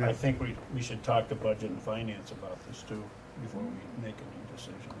 Yeah. I think we should talk to Budget and Finance about this too, before we make any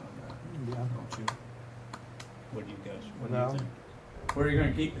decision on that. Yeah. Don't you? What do you guys, what do Well, you think? Where are you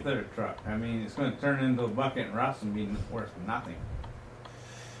gonna keep the third truck? I mean, it's gonna turn into a bucket and rust and be worse than nothing.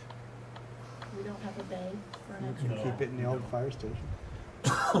 We don't have a bay for an You extra can No. keep it in the old fire station.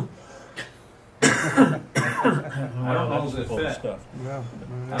 I don't know That's if it full of fit. stuff. Well,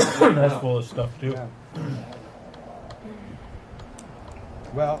 I don't think That's so. full of stuff too. yeah.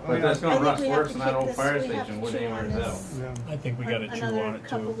 Well, But that's I gonna think rust we have worse to than that kick old this- fire we have station to would chew anywhere on else. this yeah. I think we gotta chew another on it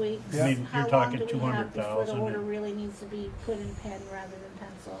couple too. weeks. Yeah. I mean, How you're long talking do we have before the 200,000 order and- really needs to be put in pen rather than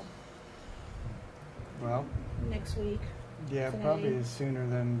pencil? Well, Next week? yeah, Today. probably sooner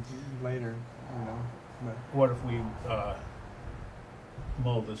than later, you know, but. What if we,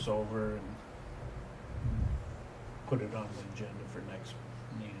 mull this over and put it on the agenda for next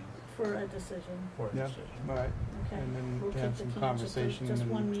meeting For a decision. for a Yeah, decision? all right, Okay. and then We'll have kick the some can just conversation just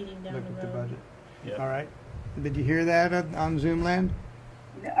and one meeting down look the at the road. budget. Yeah. All right, did you hear that on Zoom land?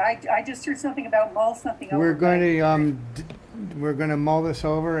 I just heard something about mull something over. We're going but to, we're gonna mull this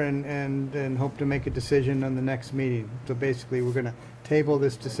over and hope to make a decision on the next meeting. So basically, we're gonna table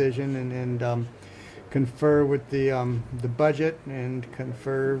this decision and confer with the budget and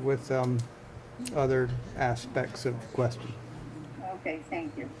confer with, other aspects of the question. Okay,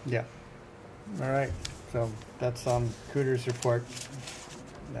 thank you. Yeah. All right, so that's, Cooter's report.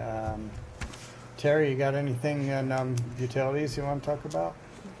 Terry, you got anything on, utilities you wanna talk about?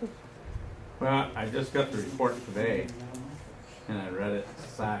 Well, I just got the report today, and I read it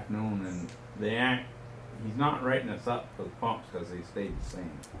this afternoon, and they aren't, he's not writing us up for the pumps because they stayed the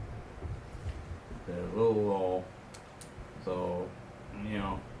same. They're a little low, so, you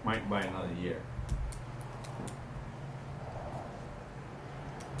know, might buy another year.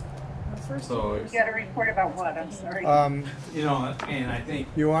 First So, You got a report about what? I'm sorry. you know, and I think.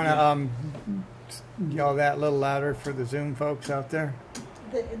 You wanna, yell that a little louder for the Zoom folks out there?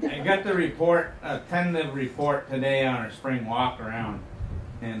 I got the report, a tentative report today on our spring walk around,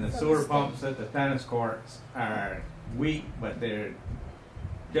 and the sewer pumps at the tennis courts are weak, but they're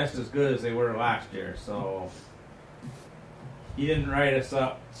just as good as they were last year, so he didn't write us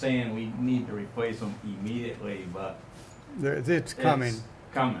up saying we need to replace them immediately, but It's coming. it's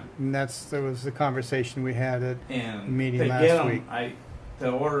coming. And that was the conversation we had at And meeting to last get 'em, week. to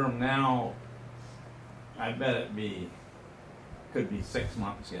order them now, I bet could be 6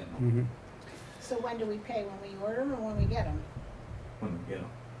 months getting them. So when do we pay? When we order them or when we get them? When we get them.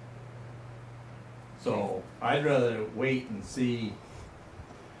 So I'd rather wait and see,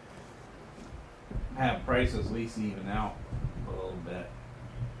 have prices at least even out a little bit.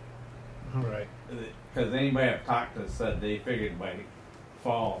 All right. Because anybody I've talked to said they figured by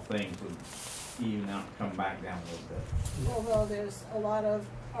fall things would even out and come back down a little bit. Although there's a lot of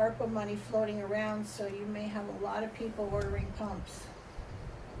ARPA money floating around, so you may have a lot of people ordering pumps.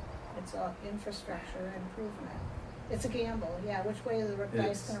 It's a infrastructure improvement. It's a gamble, yeah. Which way the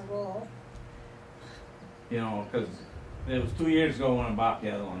dice gonna roll? You know, because it was 2 years ago when I bought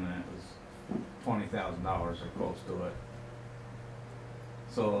the other one, and it was $20,000 or close to it.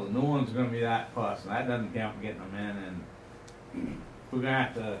 So the new one's going to be that plus, and that doesn't count getting them in. And we're going to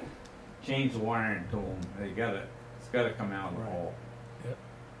have to change the wiring to them. It's got to come out of the hole. Yep.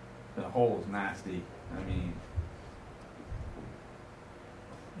 The hole's nasty. I mean,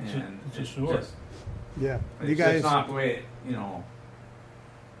 and It's a sewer. just, Yeah, it's you guys, just not the way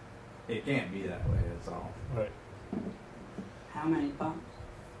it can't be that way. That's all. Right. How many pumps?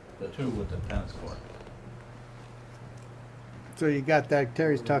 The two with the tennis court. so you got that,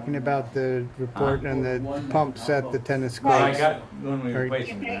 Terry's talking about the report and the pumps at the tennis Well, I courts. got when we Or- replaced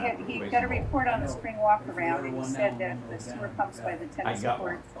He them. he got a report on the spring walk around, and he said that the sewer pumps by the tennis got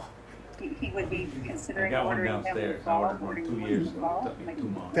one. courts, he would be I considering got one ordering them in downstairs. I fall, ordered one ordering 2 them years in ago. fall. It took me 2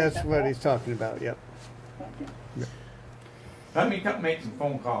 months. That's what he's talking about, yep. Let me make some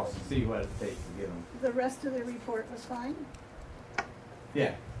phone calls and see what it takes to get them. The rest of the report was fine?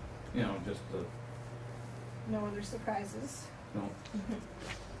 Yeah, you know, just to, No other surprises? you know,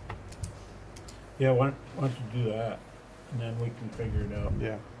 Yeah, why don't you do that, and then we can figure it out.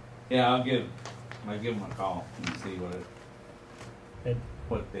 Yeah. yeah, I'll give them a call and see And,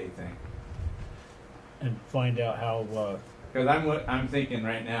 what they think. and find out how, Because I'm thinking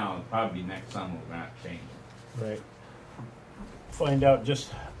right now, it'll probably be next summer we're gonna have to change it. right, find out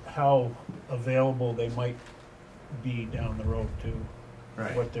just how available they might be down the road too.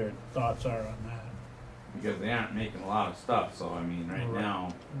 Right. What their thoughts are on that. Because they aren't making a lot of stuff, so I mean, right Right. now,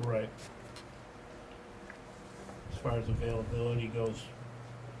 Right. As far as availability goes,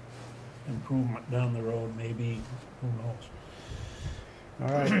 improvement down the road, maybe, who knows?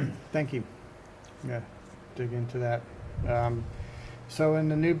 All right, thank you. Yeah, dig into that. So in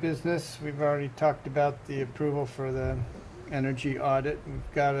the new business, we've already talked about the approval for the energy audit.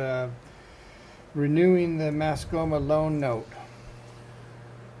 We've got renewing the Mascoma loan note.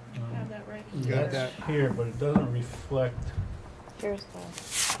 Have that right You here. got That's that? here, but it doesn't reflect Here's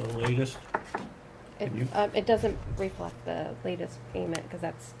the latest. Can you- it doesn't reflect the latest payment because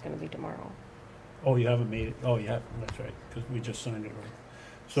that's going to be tomorrow. Oh, you haven't made it, oh, yeah, that's right, because we just signed it already.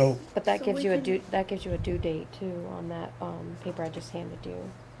 So, But that So gives we you a can- due date too on that paper I just handed you.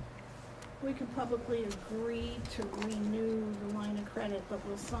 We could publicly agree to renew the line of credit, but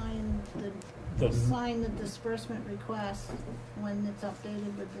we'll sign the disbursement request when it's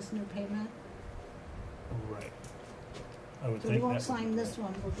updated with this new payment. right. I would So we think won't that. sign this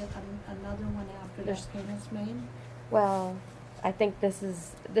one, we'll get another one after There's- that payment's made. Well, I think this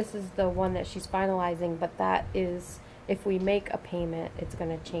is the one that she's finalizing, but that is, if we make a payment, it's going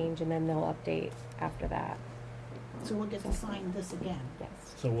to change and then they'll update after that. So we'll get to sign this again. Yes.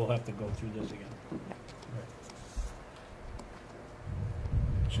 So we'll have to go through this again. Right.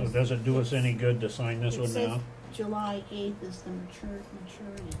 So does it do us any good to sign this It one says now? July 8th is the maturity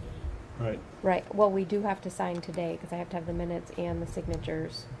date. Right. Right. Well, we do have to sign today because I have to have the minutes and the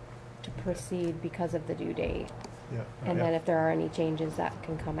signatures to proceed because of the due date. Yeah. And then if there are any changes, that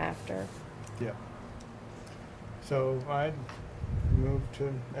can come after. Yeah. So I'd move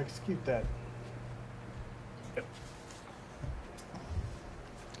to execute that.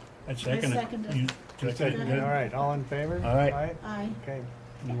 I second it. second it. You You second said, it? all right, all in favor? All right. Aye. Okay.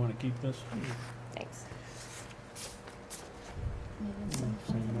 You wanna keep this? Thanks.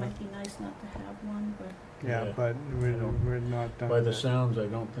 It might be nice not to have one, but Yeah, Yeah. but we're not done. By the with that. sounds, I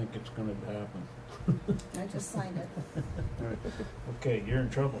don't think it's gonna happen. I just signed it. Right. Okay, you're in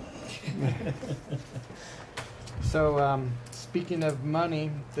trouble. So, speaking of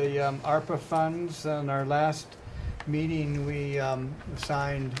money, the ARPA funds, on our last meeting, we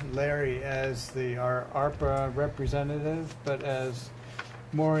assigned Larry as our ARPA representative, but as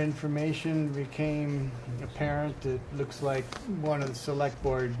more information became apparent, it looks like one of the select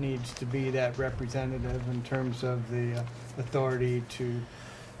board needs to be that representative in terms of the authority to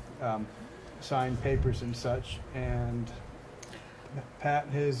sign papers and such, and Pat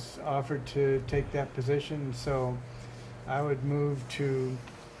has offered to take that position, so I would move to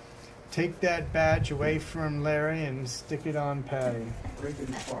take that badge away from Larry and stick it on Patty.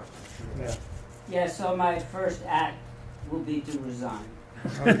 Yeah. Yeah, so my first act will be to resign.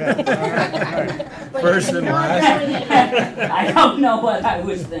 Okay. All right. But First you're and not last. doing it yet. I don't know what I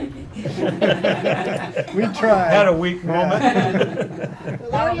was thinking. We tried. Had a weak moment.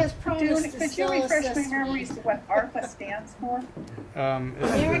 Larry has promised to Could you still refresh my assist memory me. as to what ARPA stands for?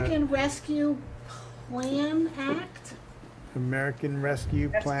 It's American Rescue Plan Act? the American Rescue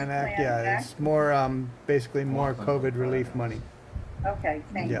Rescue Plan Act. Plan Yeah, Act. it's more basically more COVID relief money. Okay,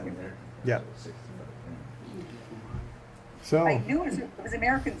 thank Yeah. you. Yeah. So, I knew it was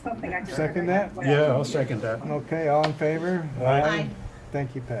American something, I just. Second that? what Yeah, else? I'll second that. okay, all in favor? Aye.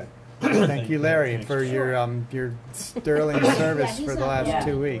 Thank you, Pat. Thank you, Larry, Thanks. for your sterling service he's for the not last going 2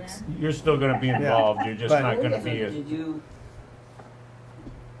 anywhere. weeks. You're still gonna be involved, you're just But- not gonna be a, Did you,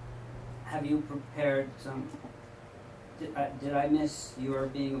 have you prepared some, did I miss your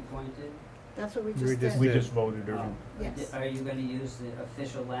being appointed? That's what we We just just did. we did. just voted her in. Yes, Are you gonna use the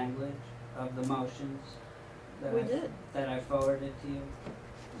official language of the motions? that we I- did. That I forwarded to you?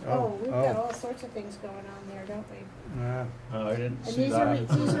 Oh, we've got all sorts of things going on there, don't we? I didn't And see these are, that.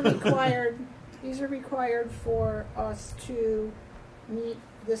 these are required, these are required for us to meet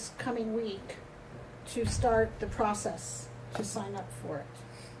this coming week to start the process to sign up for it.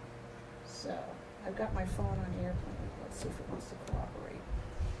 So, I've got my phone on airplane, let's see if it wants to cooperate.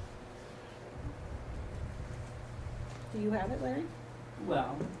 Do you have it, Larry?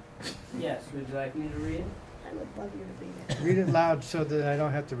 Well, yes, would you like me to read it? I would love you to read it. Read it loud so that I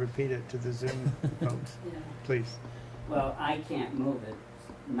don't have to repeat it to the Zoom folks, Yeah. please. Well, I can't move it,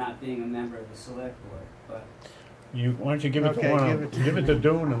 not being a member of the select board, but Why don't you give it Okay, to one give of, it to give it me. to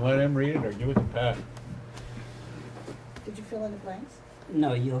Dune and let him read it, or give it to Pat? Did you fill in the blanks?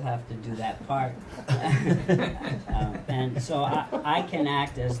 no, you'll have to do that part. And so I can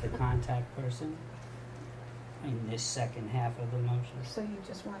act as the contact person in this second half of the motion. So you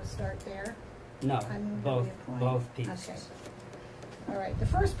just want to start there? No, I move that both, we appoint. both pieces. Okay. All right, the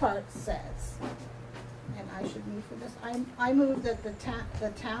first part says, and I should move for this, I move that the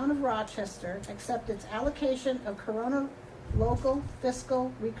town of Rochester accept its allocation of Corona local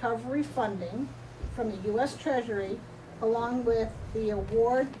fiscal recovery funding from the U.S. Treasury, along with the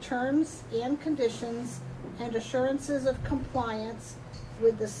award terms and conditions and assurances of compliance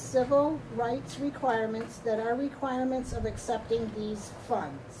with the civil rights requirements that are requirements of accepting these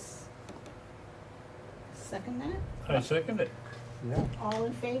funds. Second that? I second it. Yeah. All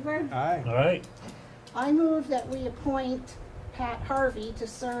in favor? Aye. All right. I move that we appoint Pat Harvey to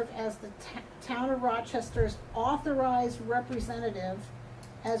serve as the Town of Rochester's authorized representative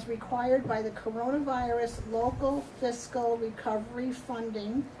as required by the coronavirus local fiscal recovery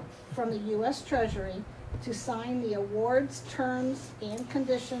funding from the U.S. Treasury to sign the awards, terms, and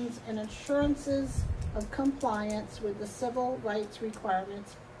conditions and assurances of compliance with the civil rights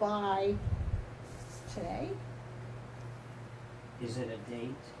requirements by today? Is it a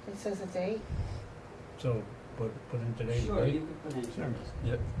date? It says a date. So put in today's Sure, date. you can put in today's.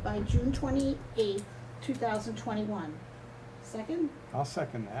 Yep. By June 28th, 2021. Second? I'll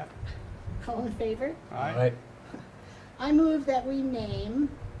second that. All in favor? All Aye. right. I move that we name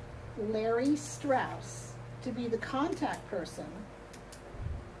Larry Strauss to be the contact person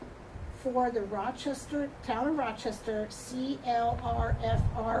for the Rochester, Town of Rochester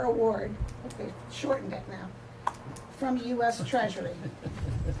CLRFR Award. Okay, shortened it now. From U.S. Treasury.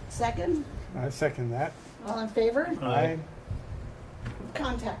 Second? I second that. All in favor? Aye.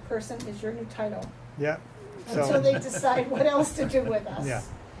 Contact person is your new title. Yeah. Until they decide what else to do with us. Yeah.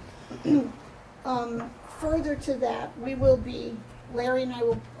 Further to that, we will be, Larry and I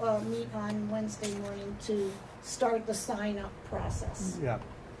will meet on Wednesday morning to start the sign-up process. Yeah.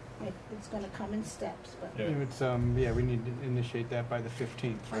 It's going to come in steps, but Yeah. It's yeah, we need to initiate that by the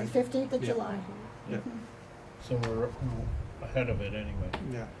 15th, on right? the 15th of Yeah. July. Yeah. So we're ahead of it anyway.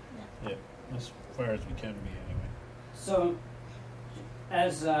 Yeah. Yeah. As far as we can be anyway. So,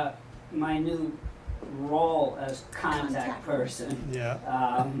 as my new role as contact person, Yeah.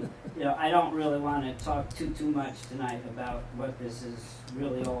 I don't really want to talk too much tonight about what this is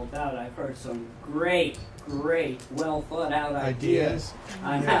really all about. I've heard some great, well thought out ideas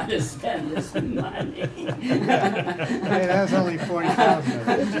on how to spend this money. Hey, that's only 40,000.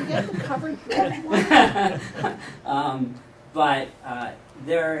 Did you get the covered bridge one? But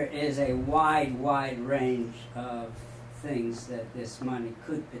there is a wide range of things that this money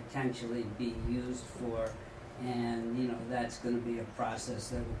could potentially be used for, and that's going to be a process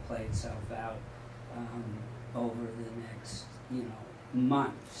that will play itself out over the next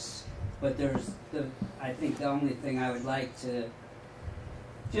months. But I think the only thing I would like to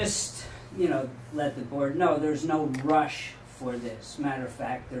just let the board know, there's no rush for this. Matter of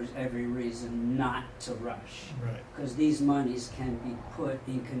fact, there's every reason not to rush, Right. because these monies can be put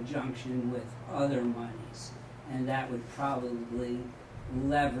in conjunction with other monies, and that would probably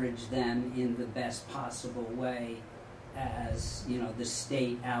leverage them in the best possible way as the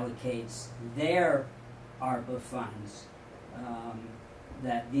state allocates their ARPA funds,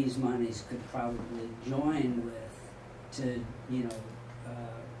 that these monies could probably join with to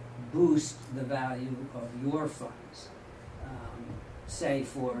boost the value of your funds, say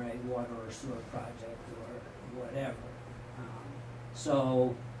for a water or sewer project or whatever.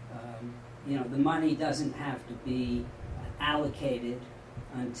 The money doesn't have to be allocated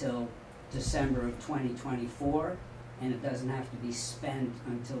until December of 2024, and it doesn't have to be spent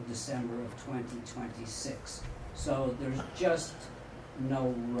until December of 2026. So there's just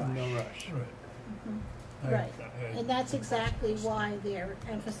no rush. No rush. Right. Right. And that's exactly why they're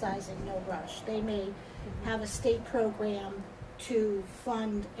emphasizing no rush. They may have a state program to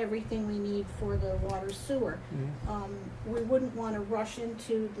fund everything we need for the water sewer. Mm-hmm. We wouldn't want to rush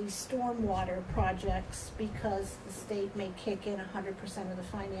into the stormwater projects because the state may kick in 100% of the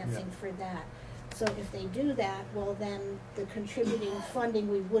financing for that. So if they do that, well then the contributing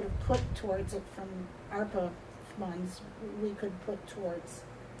funding we would have put towards it from ARPA funds, we could put towards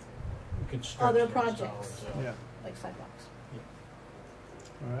We could stretch other those projects. dollars out. Yeah. like sidewalks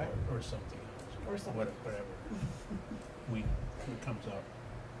All right. Or something else. or something. Whatever. It comes up.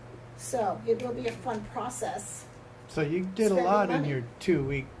 So it will be a fun process. So you did a Spending lot in money. your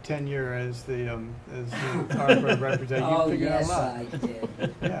 2-week tenure as the ARPA representative. You Oh, figured yes, out a lot. I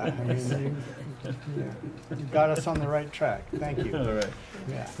did. Yeah, I mean, you got us on the right track. Thank you. All right.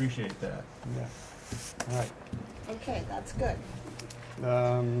 Yeah, Appreciate that. yeah. All right. Okay, that's good.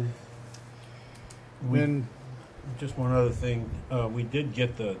 Then, Just one other thing, we did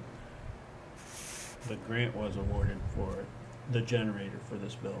get the grant was awarded for the generator for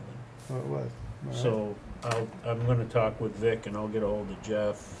this building. oh, it was. All right. So I'm gonna talk with Vic and I'll get a hold of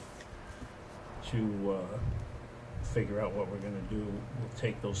Jeff to figure out what we're gonna do. We'll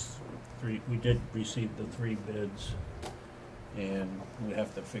take those three, we did receive the 3 bids, and we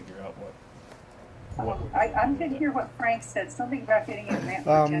have to figure out what we're I gonna do didn't with hear what Frank said, something about getting a grant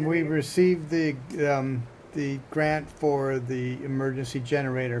for We generator. received the the grant for the emergency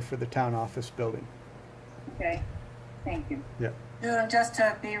generator for the town office building. Okay, thank you. Yeah. Just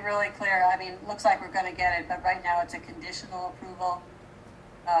to be really clear, I mean, looks like we're gonna get it, but right now it's a conditional approval.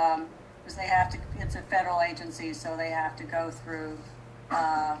 Because they have to, it's a federal agency, so they have to go through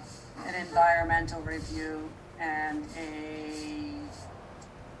an environmental review and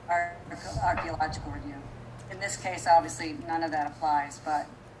archaeological review. In this case, obviously, none of that applies, but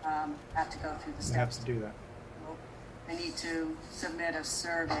have to go through the steps. We have to do that. They need to submit a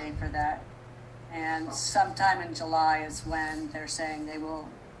survey for that. And sometime in July is when they're saying they will,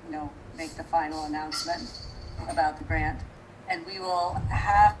 you know, make the final announcement about the grant. And we will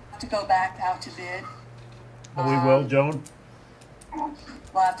have to go back out to bid. Oh, we will, Joan?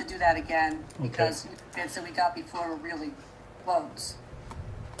 We'll have to do that again Okay. because the bids that we got before were really quotes.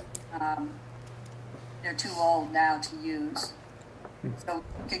 They're too old now to use. So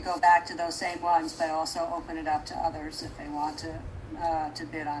we can go back to those same ones, but also open it up to others if they want to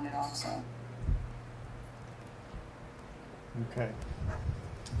bid on it also. Okay.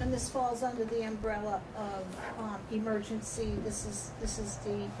 And this falls under the umbrella of emergency. This is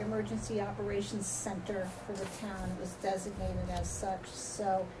the Emergency Operations Center for the town. It was designated as such,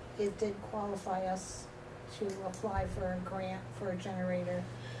 so it did qualify us to apply for a grant for a generator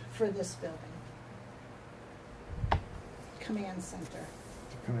for this building. Command center.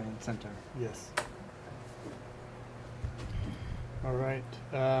 Command center, yes. All right.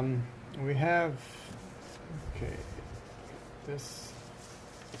 We have, okay, this.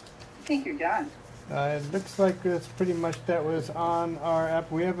 I think you're done. It looks like that's pretty much that was on our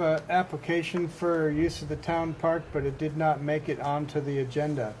app. We have an application for use of the town park, but it did not make it onto the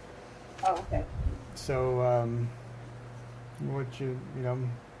agenda. Oh, okay. So, what you know,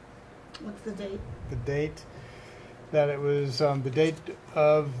 What's the date? the date that it was, the date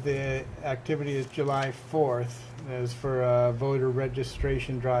of the activity is July 4th, as for a voter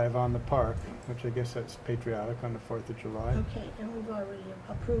registration drive on the park, which I guess that's patriotic on the 4th of July. Okay, and we've already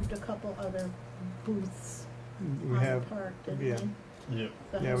approved a couple other booths We on have, the park, didn't yeah. we? Yep.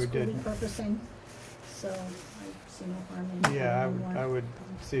 The Yeah, we school did. repurposing, so I see no harm in Yeah, having one. I would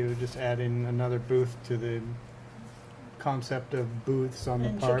see just adding another booth to the concept of booths on the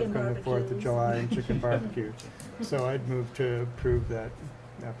And park chicken on the 4th of barbecues. July and chicken barbecue. So I'd move to approve that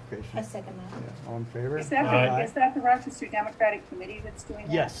I application. second that. Yeah, all in favor? Is that Aye. is that the Rochester Democratic Committee that's doing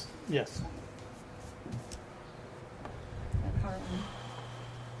that? Yes, yes. At Harlan.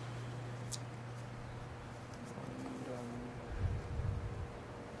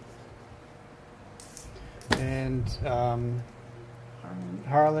 And Harlan.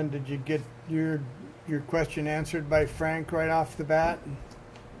 Harlan, did you get your question answered by Frank right off the bat?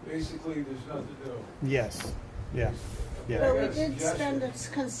 Basically, there's nothing to do. Yes, yeah, yeah. But we got a did spend a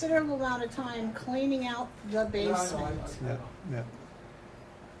suggestion. considerable amount of time cleaning out the basement. Yeah, yeah.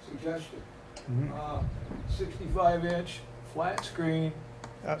 Suggestion, Mhm. 65-inch, flat screen,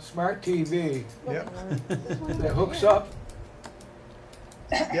 smart TV Yep, that hooks up.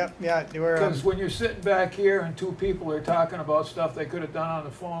 yep, yeah, we're, Because when you're sitting back here and two people are talking about stuff they could have done on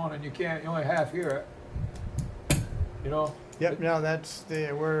the phone and you only half hear it. You know? yep, no, that's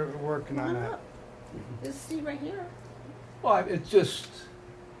we're working on Come on that. up. Just see right here. Well, it's just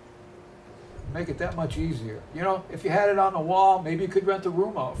make it that much easier. You know, if you had it on the wall, maybe you could rent the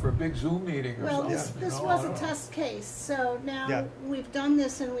room out for a big Zoom meeting or Well, something. this, you this know? was I a don't know. test case, so now Yeah. we've done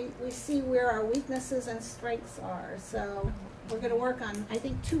this and we see where our weaknesses and strengths are. So we're gonna work on, I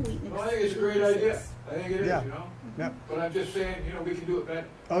think, two weaknesses. Well, I think it's a great idea. I think it is, Yeah. you know? Yep. But I'm just saying, you know, we can do it better.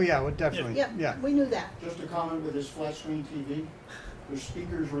 Oh, yeah, well, definitely, Yep, yeah. we knew that. Just a comment with this flat screen TV, the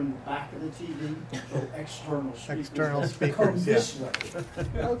speakers are in the back of the TV, so external speakers. External Come speakers, yeah. this way.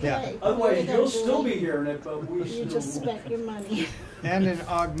 Okay. Otherwise, There you'll you go, still Julie. be hearing it, but we You still just won't. spent your money. And an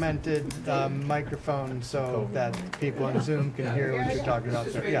augmented microphone so that people on Zoom can hear what you're talking about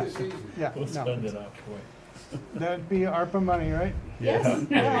Just there. make Yeah, this easy. yeah, We'll spend no. it up, boy. That'd be ARPA money, right? Yes, there you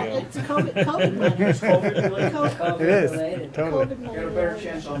well, go. it's COVID money. It's COVID related. COVID It is, related. totally. COVID money. Got a better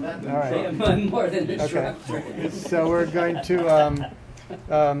chance on that than All right. More than the Okay. truck. So we're going to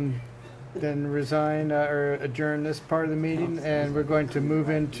then resign or adjourn this part of the meeting, and we're going to move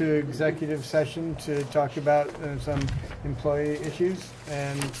into executive session to talk about some employee issues.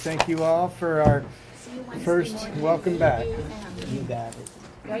 And thank you all for our See you Wednesday first morning. welcome back. You got it.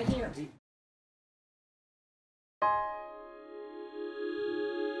 Right here.